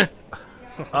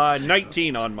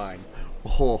 19 on mine.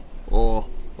 Oh,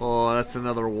 that's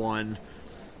another one.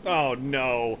 Oh,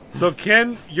 no. So,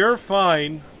 Ken, you're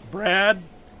fine. Brad,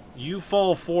 you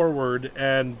fall forward,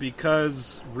 and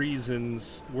because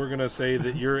reasons, we're going to say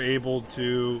that you're able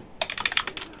to...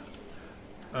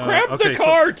 grab the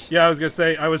cart! I was going to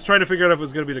say, I was trying to figure out if it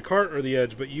was going to be the cart or the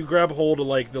edge, but you grab hold of,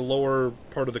 like, the lower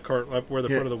part of the cart, where the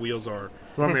front of the wheels are.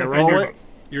 You want me to roll it?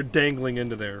 You're dangling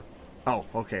into there. Oh,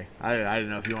 okay. I didn't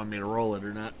know if you want me to roll it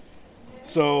or not.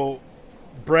 So,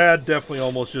 Brad definitely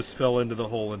almost just fell into the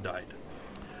hole and died.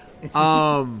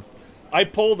 I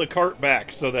pull the cart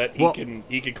back so that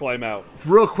he can climb out.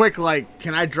 Real quick, like,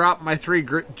 can I drop my 3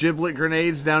 giblet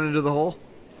grenades down into the hole?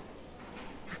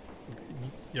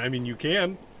 I mean, you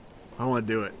can. I want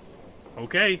to do it.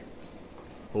 Okay.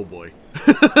 Oh boy.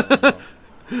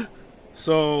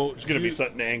 So there's going to be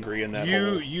something angry in that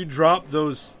hole. You drop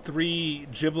those 3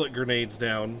 giblet grenades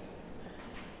down,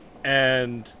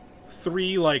 and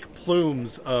 3 like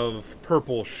plumes of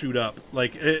purple shoot up.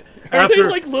 Like Are they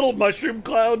like little mushroom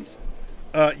clouds?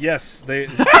 Yes, they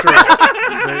sure.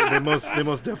 they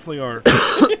most definitely are.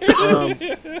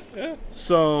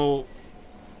 So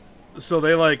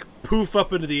they like poof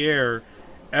up into the air,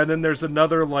 and then there's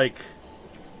another like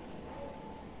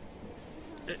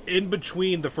in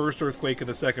between the first earthquake and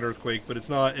the second earthquake, but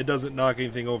it doesn't knock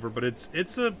anything over, but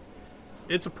it's a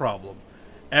problem.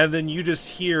 And then you just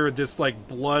hear this like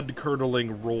blood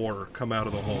curdling roar come out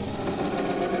of the hole.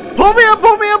 Pull me up,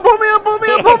 pull me up, pull me up, pull me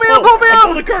up, pull me up, pull me up!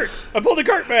 I pull the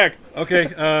cart back. Okay,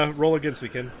 roll against me,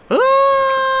 Ken.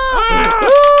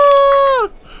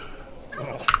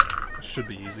 Should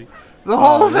be easy. The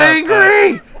hole's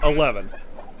angry! 11.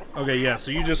 Okay, yeah,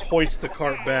 so you just hoist the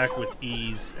cart back with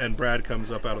ease, and Brad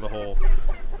comes up out of the hole.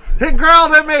 It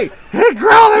growled at me! It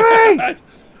growled at me!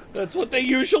 That's what they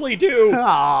usually do.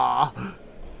 Aww.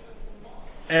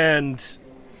 And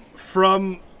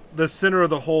from the center of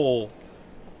the hole,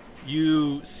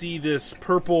 you see this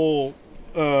purple,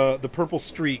 the purple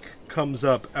streak comes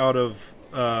up out of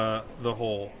the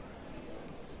hole.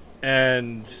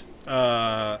 And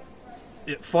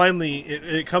it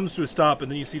finally comes to a stop, and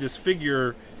then you see this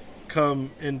figure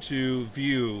come into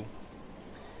view.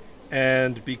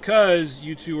 And because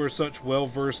you two are such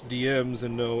well-versed DMs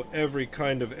and know every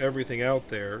kind of everything out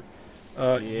there,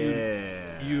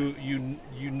 you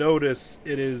notice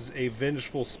it is a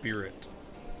vengeful spirit.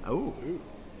 Oh.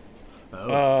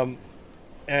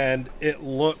 And it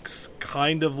looks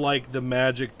kind of like the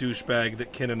magic douchebag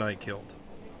that Ken and I killed.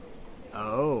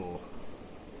 Oh.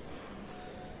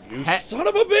 You son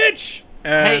of a bitch!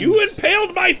 And you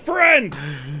impaled my friend!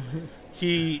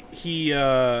 He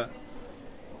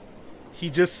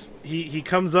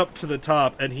comes up to the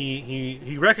top, and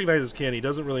he recognizes Ken. He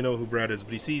doesn't really know who Brad is,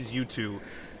 but he sees you two,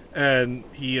 and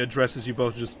he addresses you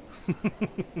both just...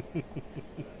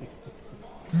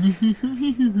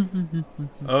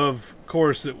 Of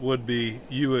course it would be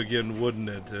you again, wouldn't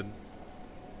it? And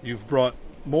you've brought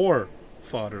more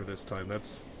fodder this time.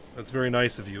 That's very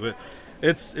nice of you.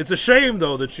 It's a shame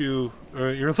though that you're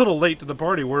a little late to the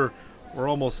party. We're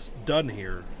almost done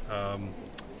here.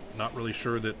 Not really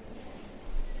sure that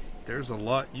there's a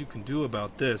lot you can do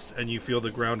about this, and you feel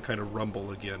the ground kind of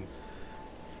rumble again.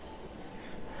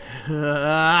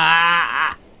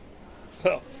 Well,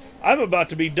 I'm about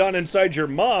to be done inside your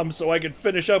mom so I can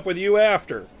finish up with you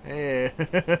after.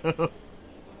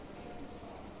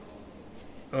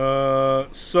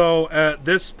 So at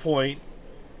this point,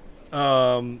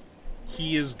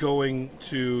 he is going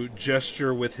to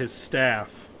gesture with his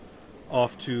staff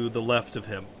off to the left of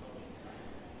him.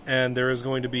 And there is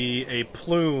going to be a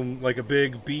plume, like a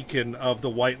big beacon of the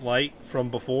white light from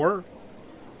before.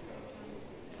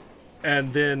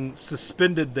 And then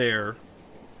suspended there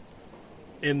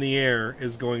in the air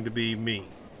is going to be me.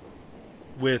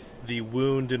 With the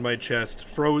wound in my chest,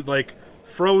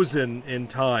 frozen in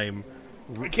time.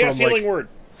 I cast healing word.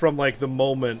 From like the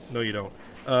moment, no you don't.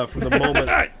 From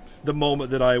the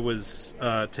moment that I was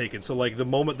taken. So like the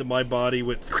moment that my body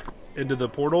went into the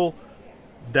portal,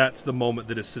 that's the moment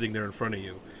that is sitting there in front of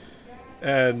you.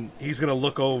 And he's going to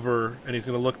look over, and he's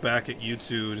going to look back at you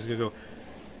two, and he's going to go,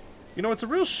 you know, it's a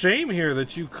real shame here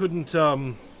that you couldn't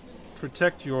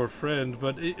protect your friend,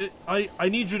 but I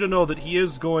need you to know that he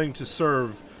is going to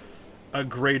serve a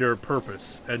greater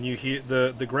purpose. And you hear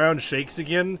the ground shakes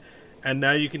again, and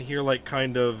now you can hear like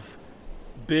kind of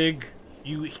big,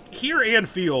 you hear and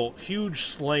feel huge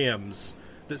slams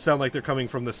that sound like they're coming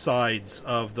from the sides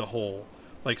of the hole,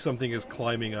 like something is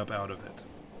climbing up out of it.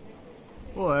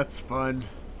 Well, that's fun.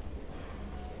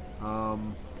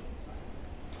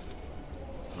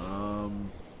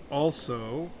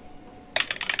 Also,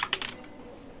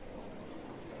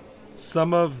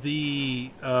 some of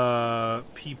the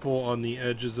people on the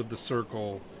edges of the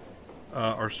circle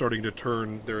are starting to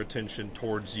turn their attention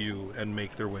towards you and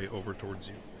make their way over towards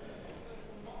you.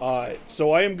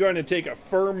 So I am going to take a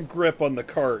firm grip on the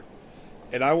cart,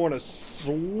 and I want to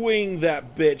swing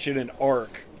that bitch in an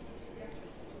arc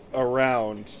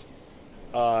around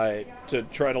to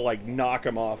try to, like, knock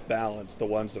them off balance, the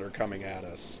ones that are coming at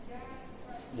us.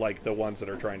 Like the ones that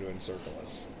are trying to encircle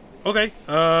us. Okay,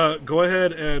 go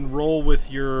ahead and roll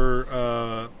with your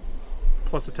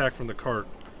plus attack from the cart.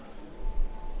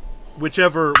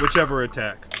 Whichever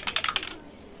attack.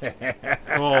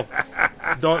 Well,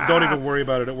 don't even worry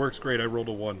about it. It works great. I rolled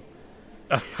a 1.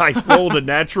 I rolled a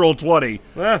natural 20.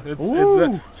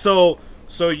 So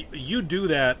you do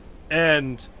that,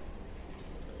 and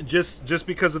just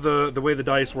because of the way the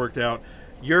dice worked out,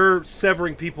 you're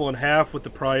severing people in half with the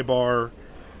pry bar.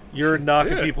 You're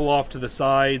knocking people off to the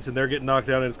sides, and they're getting knocked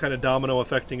down, and it's kind of domino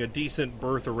affecting a decent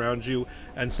berth around you.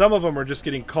 And some of them are just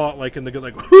getting caught, like in the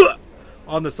like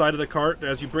on the side of the cart.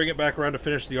 As you bring it back around to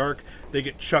finish the arc, they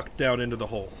get chucked down into the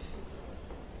hole.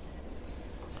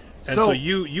 And so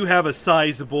you have a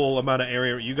sizable amount of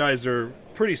area. You guys are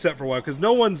pretty set for a while because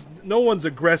no one's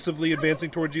aggressively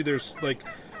advancing towards you. There's like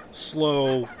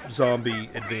slow zombie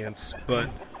advance, but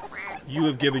you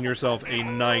have given yourself a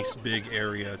nice big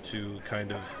area to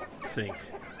kind of think.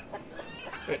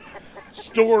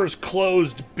 Stores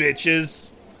closed,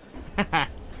 bitches.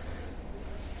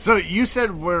 So you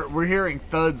said we're hearing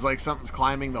thuds like something's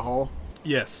climbing the hole?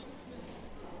 Yes.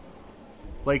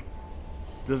 Like,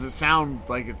 does it sound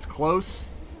like it's close?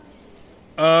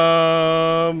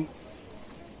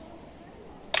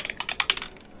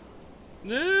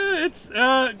 It's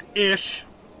ish.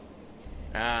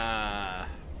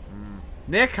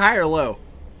 Nick, high or low?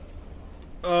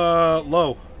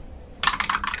 Low.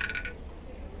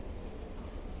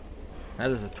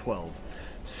 That is a 12.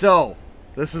 So,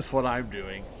 this is what I'm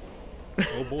doing.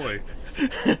 Oh boy.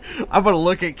 I'm going to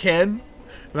look at Ken,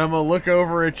 and I'm going to look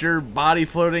over at your body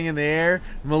floating in the air.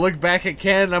 I'm going to look back at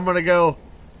Ken, and I'm going to go,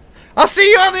 I'll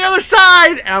see you on the other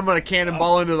side! And I'm going to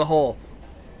cannonball into the hole.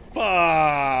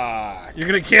 Fuck. You're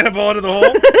going to cannonball into the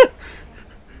hole?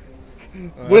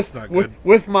 That's not good.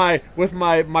 With my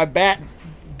bat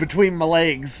between my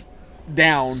legs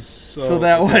down, so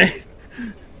that way.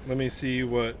 Let me see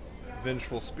what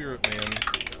Vengeful Spirit Man.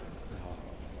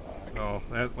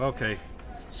 Okay.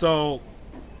 So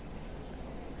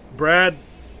Brad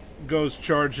goes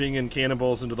charging and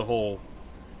cannonballs into the hole.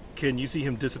 Can you see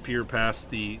him disappear past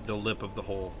the lip of the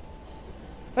hole?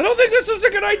 I don't think this is a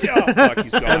good idea. Oh, fuck,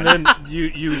 he's gone. And then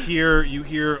you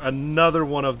hear another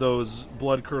one of those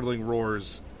blood curdling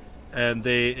roars, and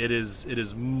it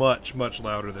is much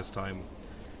louder this time.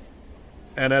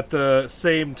 And at the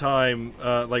same time,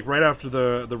 like right after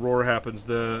the roar happens,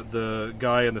 the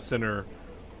guy in the center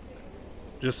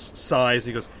just sighs.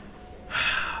 He goes,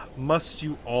 "Must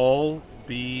you all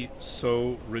be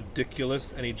so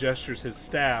ridiculous?" And he gestures his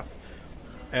staff.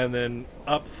 And then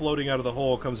up floating out of the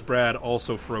hole comes Brad,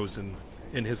 also frozen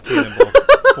in his cannonball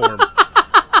form.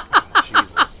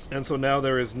 Jesus. And so now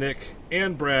there is Nick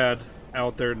and Brad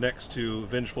out there next to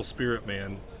Vengeful Spirit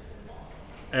Man.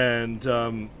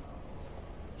 And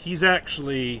he's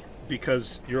actually,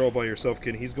 because you're all by yourself,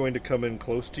 Ken, he's going to come in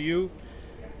close to you.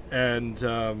 And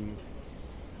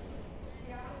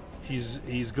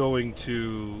he's going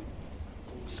to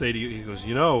say to you, he goes,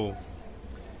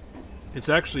 it's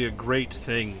actually a great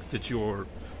thing that your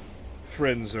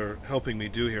friends are helping me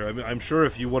do here. I mean, I'm sure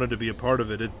if you wanted to be a part of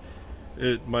it,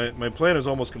 my plan is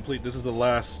almost complete. This is the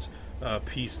last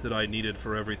piece that I needed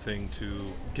for everything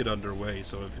to get underway.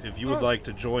 So if you would like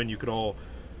to join, you could all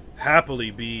happily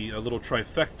be a little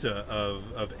trifecta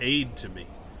of aid to me.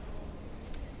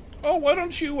 Oh, why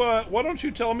don't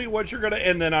you tell me what you're gonna?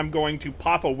 And then I'm going to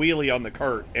pop a wheelie on the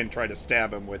cart and try to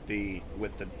stab him with the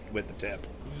tip.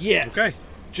 Yes. Okay.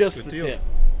 Just Good the deal. tip.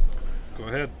 Go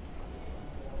ahead.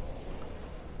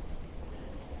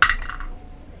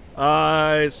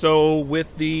 So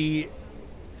with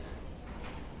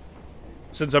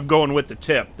since I'm going with the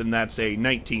tip, then that's a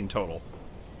 19 total.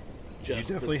 You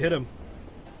definitely hit him.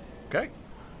 Okay.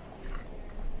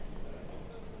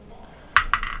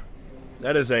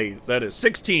 That is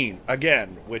 16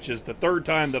 again, which is the third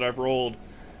time that I've rolled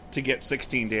to get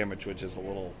 16 damage, which is a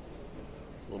little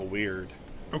weird.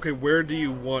 Okay, where do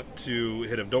you want to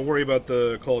hit him? Don't worry about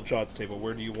the called shots table.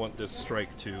 Where do you want this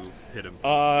strike to hit him?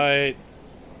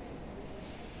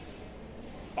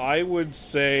 I would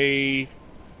say...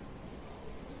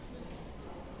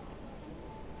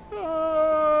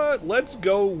 let's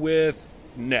go with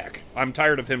neck. I'm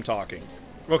tired of him talking.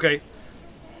 Okay.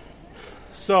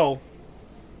 So,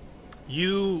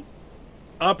 you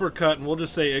uppercut, and we'll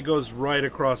just say it goes right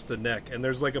across the neck, and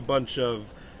there's like a bunch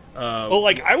of...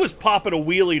 I was popping a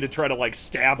wheelie to try to, like,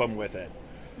 stab him with it.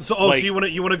 So, so you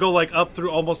want to go, like, up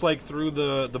through, almost like through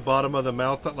the bottom of the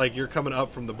mouth, like you're coming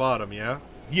up from the bottom, yeah?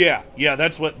 Yeah,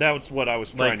 that's what I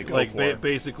was trying to go for.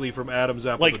 Basically from Adam's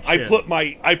apple to chin.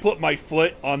 I put my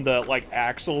foot on the, like,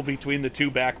 axle between the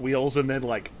two back wheels and then,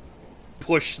 like,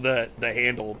 push the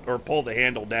handle, or pull the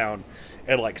handle down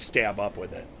and, like, stab up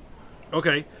with it.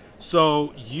 Okay,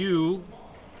 so you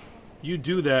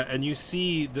do that, and you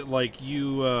see that, like,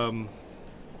 you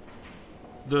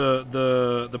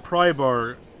the pry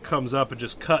bar comes up and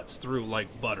just cuts through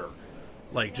like butter,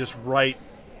 like just right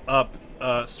up,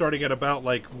 starting at about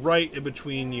like right in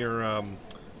between your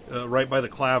right by the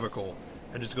clavicle,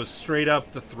 and just goes straight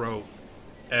up the throat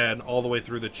and all the way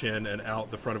through the chin and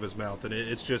out the front of his mouth, and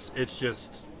it's just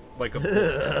like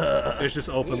it's just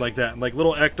open like that, and like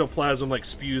little ectoplasm like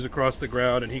spews across the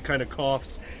ground, and he kind of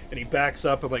coughs and he backs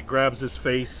up and like grabs his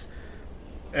face,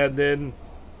 and then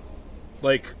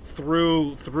like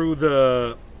through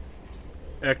the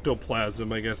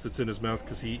ectoplasm, I guess, that's in his mouth,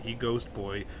 because he ghost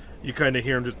boy, you kind of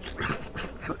hear him just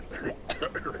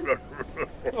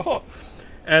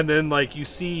and then like you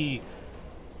see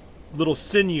little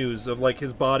sinews of like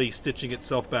his body stitching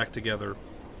itself back together.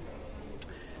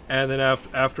 And then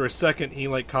after a second, he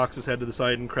like cocks his head to the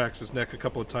side and cracks his neck a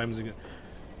couple of times. And,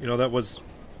 that was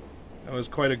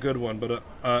quite a good one. But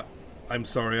I'm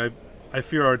sorry. I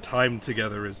fear our time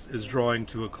together is drawing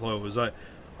to a close.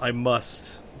 I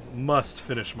must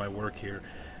finish my work here.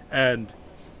 And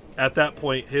at that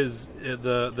point,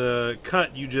 the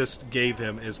cut you just gave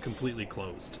him is completely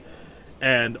closed.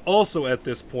 And also at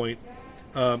this point,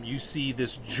 you see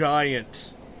this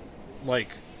giant, like,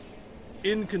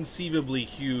 inconceivably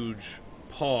huge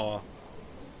claw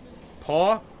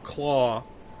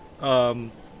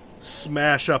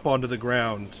smash up onto the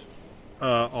ground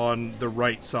on the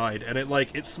right side, and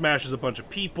it smashes a bunch of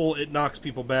people. It knocks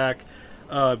people back.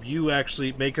 You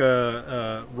actually make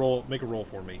a roll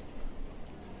for me,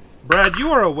 Brad.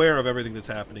 You are aware of everything that's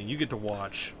happening. You get to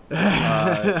watch.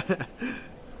 It's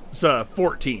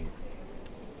 14.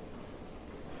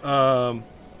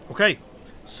 Okay.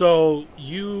 So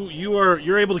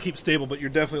you're able to keep stable, but you're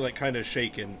definitely like kind of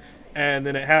shaken. And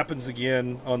then it happens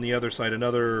again on the other side.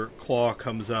 Another claw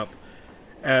comes up,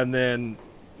 and then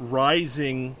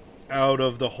rising out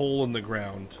of the hole in the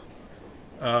ground,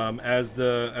 as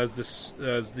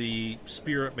the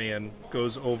spirit man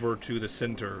goes over to the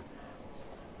center,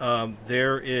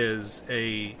 there is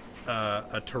a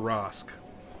Tarask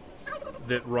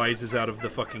that rises out of the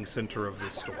fucking center of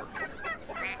this store.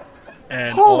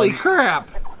 And holy crap!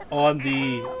 On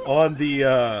the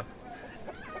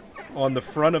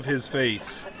front of his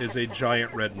face is a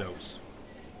giant red nose.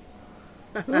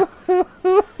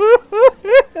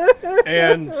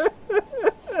 And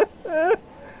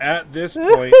at this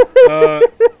point,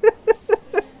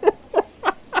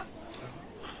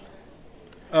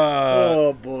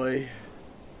 oh boy.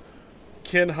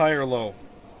 Ken, high or low?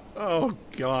 Oh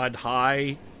God,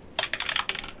 high.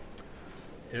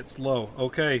 It's low.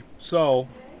 Okay, so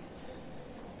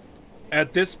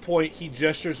at this point, he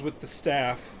gestures with the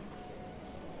staff,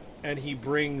 and he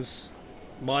brings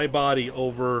my body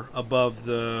over above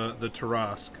the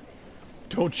Tarask.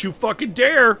 Don't you fucking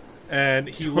dare! And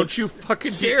he looks you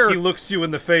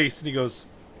in the face, and he goes,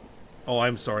 "Oh,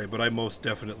 I'm sorry, but I most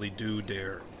definitely do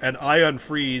dare." And I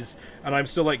unfreeze, and I'm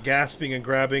still like gasping and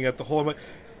grabbing at the hole. I'm like,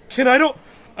 "Ken, I don't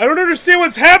understand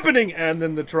what's happening!" And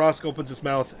then the Tarask opens its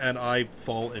mouth, and I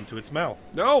fall into its mouth.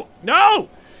 No!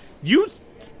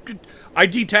 I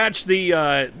detached the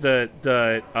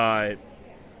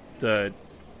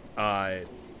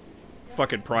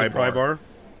fucking pry bar.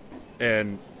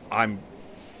 And I'm...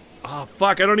 Oh,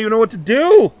 fuck, I don't even know what to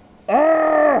do!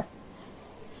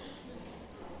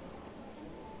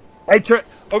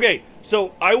 Okay,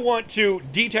 so I want to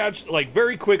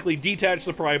very quickly detach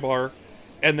the pry bar,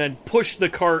 and then push the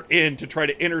cart in to try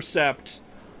to intercept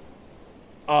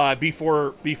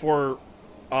before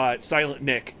Silent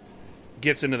Nick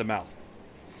gets into the mouth.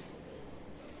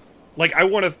 Like, I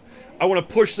want to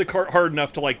push the cart hard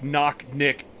enough to like knock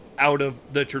Nick out of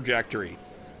the trajectory.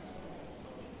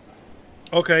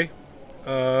 Okay,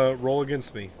 roll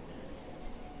against me.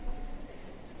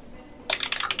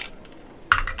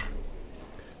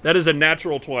 That is a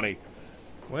natural 20.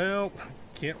 Well,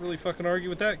 can't really fucking argue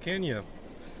with that, can you?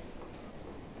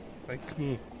 Like,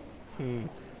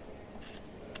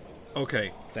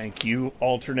 Okay. Thank you,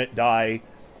 alternate die.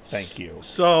 Thank you.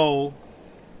 So,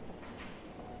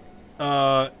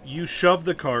 you shove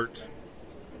the cart,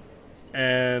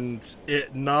 and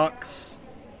it knocks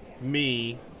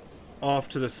me off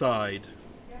to the side.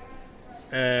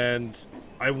 And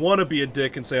I want to be a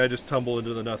dick and say I just tumble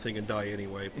into the nothing and die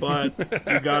anyway, but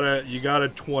you got a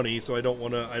 20, so I don't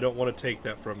want to take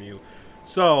that from you.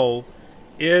 So,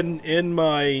 in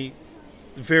my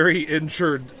very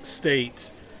injured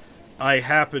state, I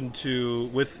happen to,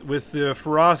 with the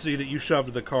ferocity that you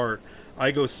shoved the cart,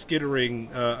 I go skittering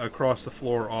across the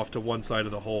floor off to one side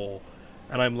of the hole,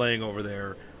 and I'm laying over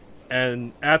there.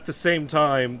 And at the same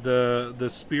time, the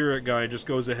spirit guy just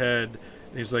goes ahead,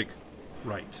 and he's like,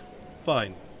 right,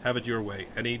 fine, have it your way.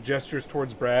 And he gestures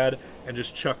towards Brad and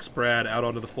just chucks Brad out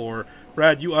onto the floor.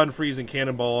 Brad, you unfreeze and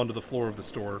cannonball onto the floor of the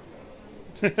store.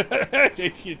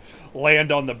 You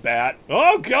land on the bat.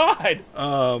 Oh, God!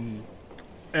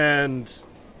 And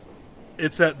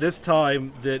it's at this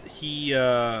time that he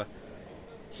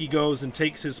goes and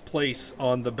takes his place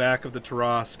on the back of the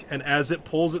Tarask, and as it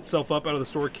pulls itself up out of the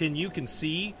store, you can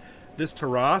see this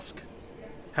Tarask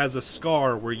has a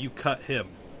scar where you cut him.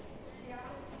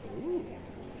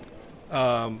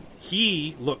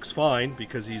 He looks fine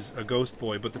because he's a ghost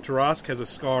boy, but the Tarask has a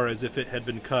scar as if it had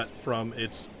been cut from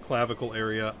its clavicle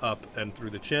area up and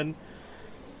through the chin.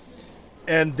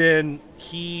 And then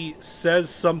he says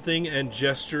something and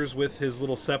gestures with his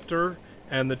little scepter,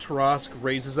 and the Tarask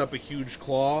raises up a huge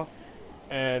claw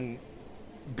and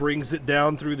brings it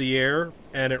down through the air,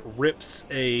 and it rips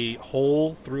a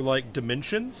hole through, like,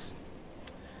 dimensions.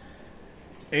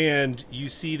 And you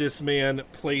see this man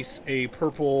place a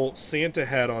purple Santa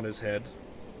hat on his head.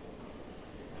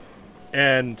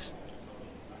 And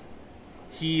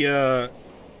he,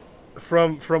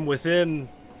 from within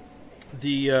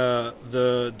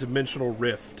the dimensional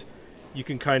rift, you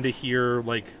can kind of hear,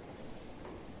 like,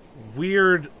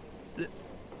 weird...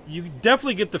 You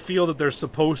definitely get the feel that they're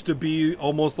supposed to be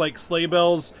almost like sleigh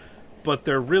bells, but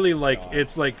they're really, like,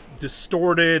 it's, like,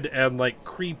 distorted and, like,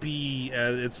 creepy,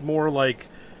 and it's more like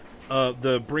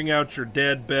the Bring Out Your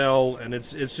Dead bell, and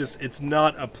it's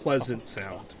not a pleasant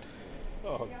sound.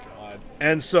 Oh, God.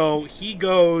 And so he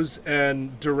goes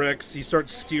and he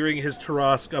starts steering his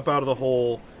Tarask up out of the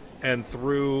hole and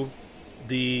through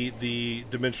the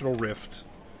dimensional rift.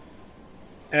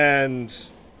 And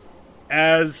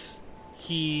as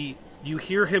you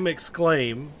hear him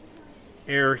exclaim,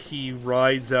 ere he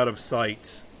rides out of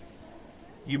sight,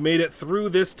 "You made it through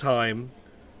this time,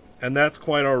 and that's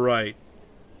quite all right.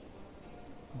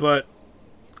 But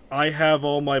I have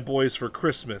all my boys for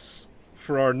Christmas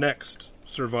for our next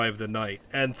Survive the Night."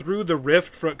 And through the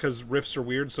rift, because rifts are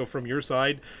weird, so from your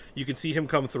side, you can see him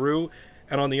come through.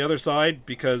 And on the other side,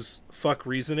 because fuck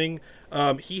reasoning,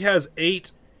 he has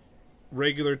 8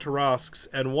 regular Tarasks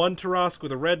and 1 Tarask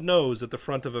with a red nose at the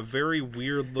front of a very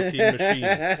weird-looking machine.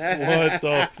 What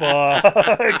the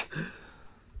fuck?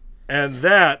 And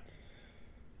that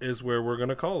is where we're going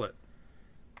to call it.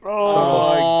 Oh,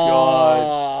 my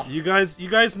God. You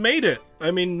guys made it.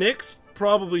 I mean, Nick's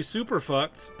probably super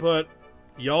fucked, but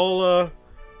y'all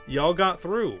got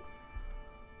through.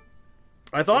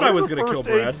 I thought I was going to kill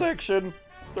Brad.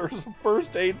 There's a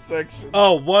first aid section.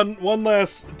 Oh, one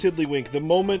last tiddlywink. The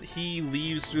moment he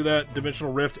leaves through that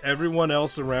dimensional rift, everyone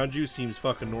else around you seems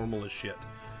fucking normal as shit.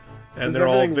 And they're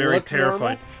all very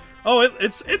terrified. Normal? Oh,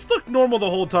 it's looked normal the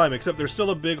whole time, except there's still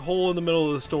a big hole in the middle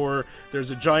of the store.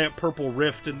 There's a giant purple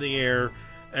rift in the air,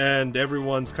 and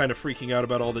everyone's kind of freaking out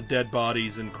about all the dead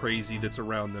bodies and crazy that's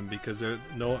around them because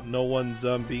no one's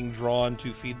being drawn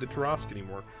to feed the Tarask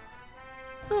anymore.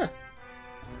 Huh.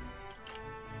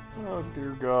 Oh,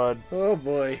 dear God. Oh,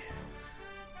 boy.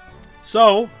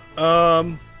 So,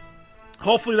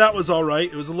 hopefully that was all right.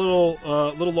 It was a little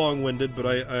long-winded, but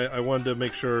I wanted to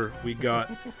make sure we got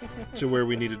to where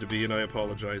we needed to be, and I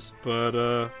apologize. But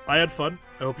I had fun.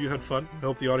 I hope you had fun. I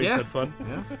hope the audience had fun.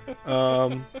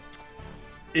 Yeah.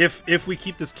 If we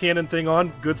keep this canon thing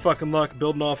on, good fucking luck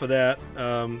building off of that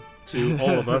to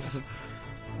all of us.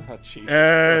 Oh, Jesus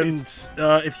and Christ.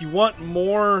 If you want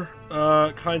more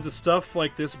kinds of stuff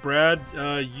like this, Brad,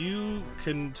 you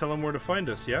can tell them where to find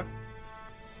us, yeah?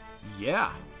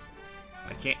 Yeah.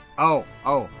 I can't... Oh,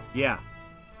 yeah.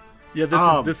 Yeah,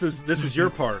 this is your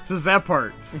part. This is that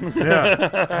part.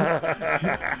 Yeah.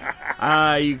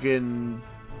 You can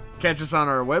catch us on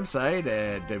our website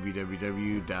at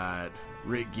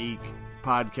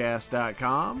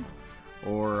www.rickgeekpodcast.com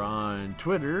or on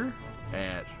Twitter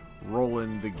at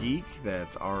Rollin the Geek.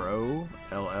 That's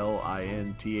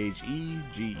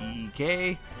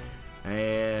ROLLINTHEGEEK.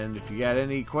 And if you got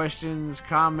any questions,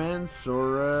 comments,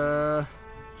 or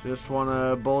just want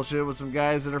to bullshit with some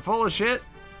guys that are full of shit,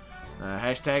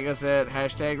 hashtag us at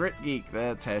 #RitGeek.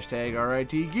 That's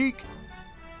 #RITGeek.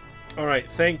 All right,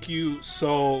 thank you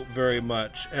so very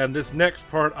much. And this next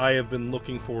part I have been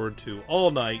looking forward to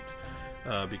all night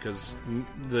because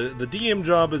the DM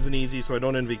job isn't easy, so I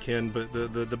don't envy Ken. But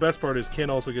the best part is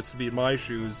Ken also gets to be in my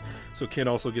shoes, so Ken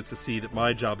also gets to see that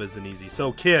my job isn't easy.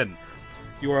 So Ken,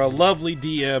 you are a lovely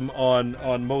DM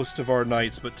on most of our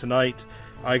nights, but tonight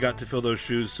I got to fill those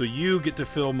shoes, so you get to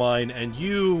fill mine, and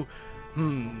you...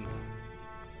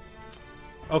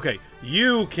 Okay,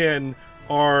 you, Ken,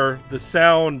 are the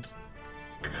sound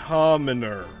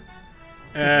commoner.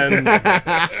 And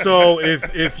so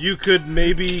if you could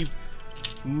maybe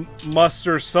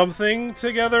muster something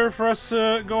together for us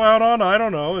to go out on, I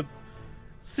don't know. It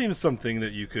seems something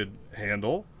that you could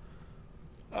handle.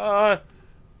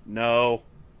 No.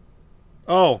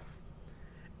 Oh.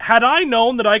 Had I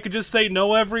known that I could just say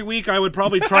no every week, I would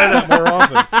probably try that more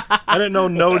often. I didn't know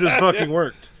no just fucking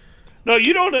worked. No,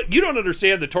 you don't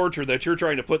understand the torture that you're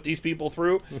trying to put these people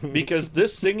through, because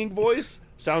this singing voice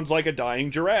sounds like a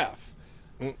dying giraffe.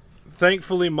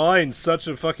 Thankfully, mine's such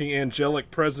a fucking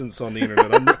angelic presence on the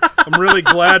internet. I'm really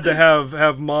glad to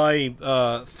have my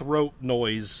throat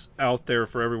noise out there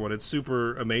for everyone. It's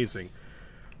super amazing.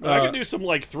 I can do some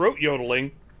throat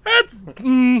yodeling.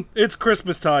 It's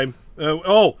Christmas time.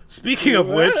 Speaking of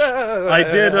which, I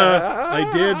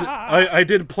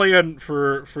did plan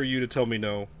for you to tell me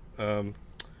no,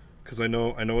 because I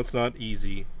know it's not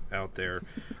easy out there.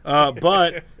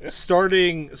 But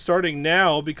starting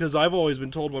now, because I've always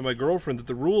been told by my girlfriend that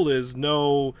the rule is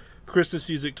no Christmas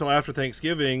music till after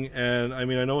Thanksgiving, and I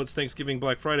mean I know it's Thanksgiving,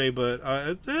 Black Friday, but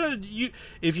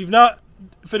if you've not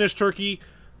finished turkey,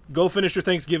 go finish your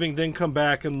Thanksgiving, then come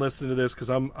back and listen to this, because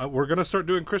we're going to start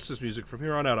doing Christmas music from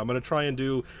here on out. I'm going to try and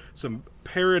do some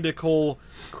parodical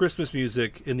Christmas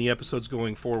music in the episodes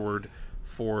going forward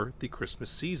for the Christmas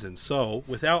season. So,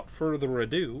 without further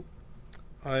ado,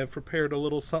 I have prepared a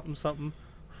little something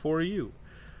for you.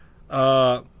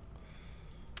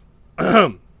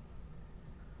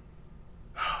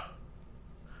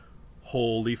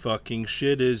 Holy fucking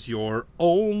shit is your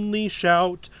only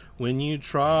shout when you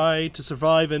try to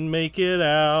survive and make it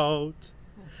out.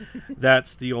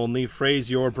 That's the only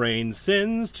phrase your brain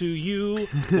sends to you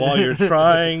while you're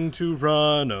trying to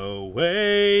run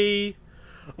away.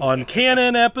 On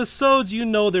canon episodes, you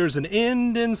know there's an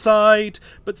end in sight,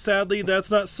 but sadly that's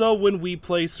not so when we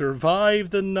play Survive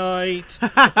the Night.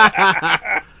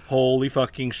 Holy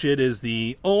fucking shit is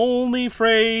the only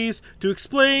phrase to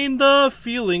explain the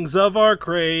feelings of our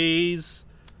craze.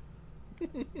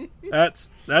 That's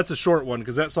a short one,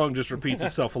 because that song just repeats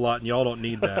itself a lot, and y'all don't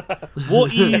need that. We'll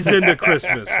ease into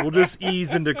Christmas. We'll just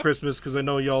ease into Christmas, because I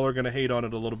know y'all are going to hate on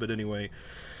it a little bit anyway.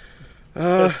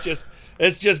 It's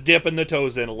just dipping the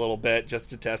toes in a little bit, just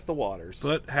to test the waters.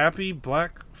 But happy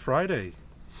Black Friday,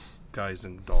 guys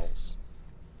and dolls.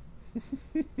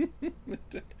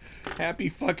 Happy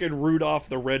fucking Rudolph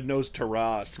the Red-Nosed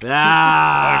Tarrasque.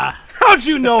 How'd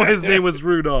you know his name was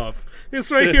Rudolph?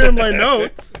 It's right here in my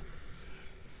notes.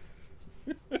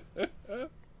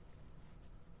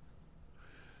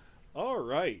 All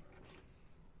right.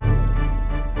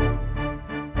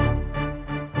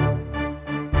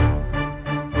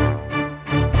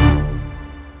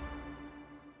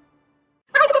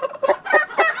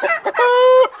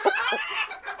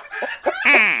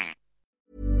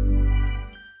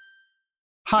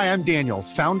 Hi, I'm Daniel,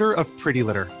 founder of Pretty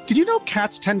Litter. Did you know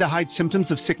cats tend to hide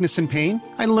symptoms of sickness and pain?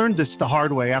 I learned this the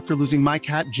hard way after losing my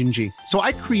cat, Gingy. So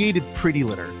I created Pretty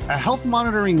Litter, a health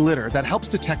monitoring litter that helps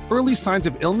detect early signs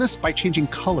of illness by changing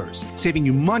colors, saving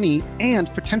you money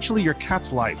and potentially your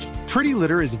cat's life. Pretty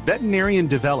Litter is veterinarian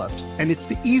developed, and it's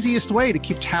the easiest way to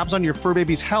keep tabs on your fur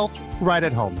baby's health right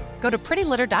at home. Go to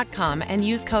prettylitter.com and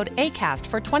use code ACAST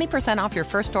for 20% off your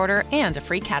first order and a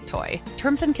free cat toy.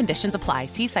 Terms and conditions apply.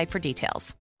 See site for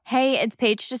details. Hey, it's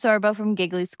Paige DeSorbo from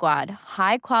Giggly Squad.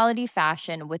 High quality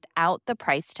fashion without the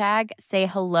price tag. Say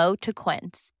hello to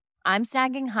Quince. I'm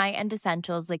snagging high-end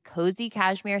essentials like cozy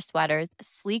cashmere sweaters,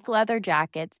 sleek leather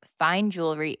jackets, fine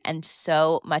jewelry, and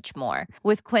so much more.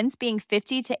 With Quince being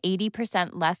 50 to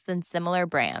 80% less than similar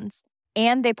brands.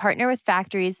 And they partner with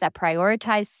factories that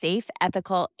prioritize safe,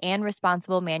 ethical, and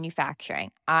responsible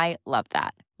manufacturing. I love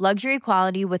that. Luxury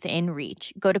quality within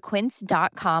reach. Go to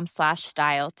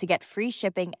quince.com/style to get free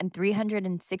shipping and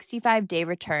 365-day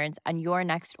returns on your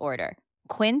next order.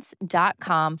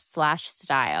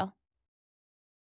 Quince.com/style.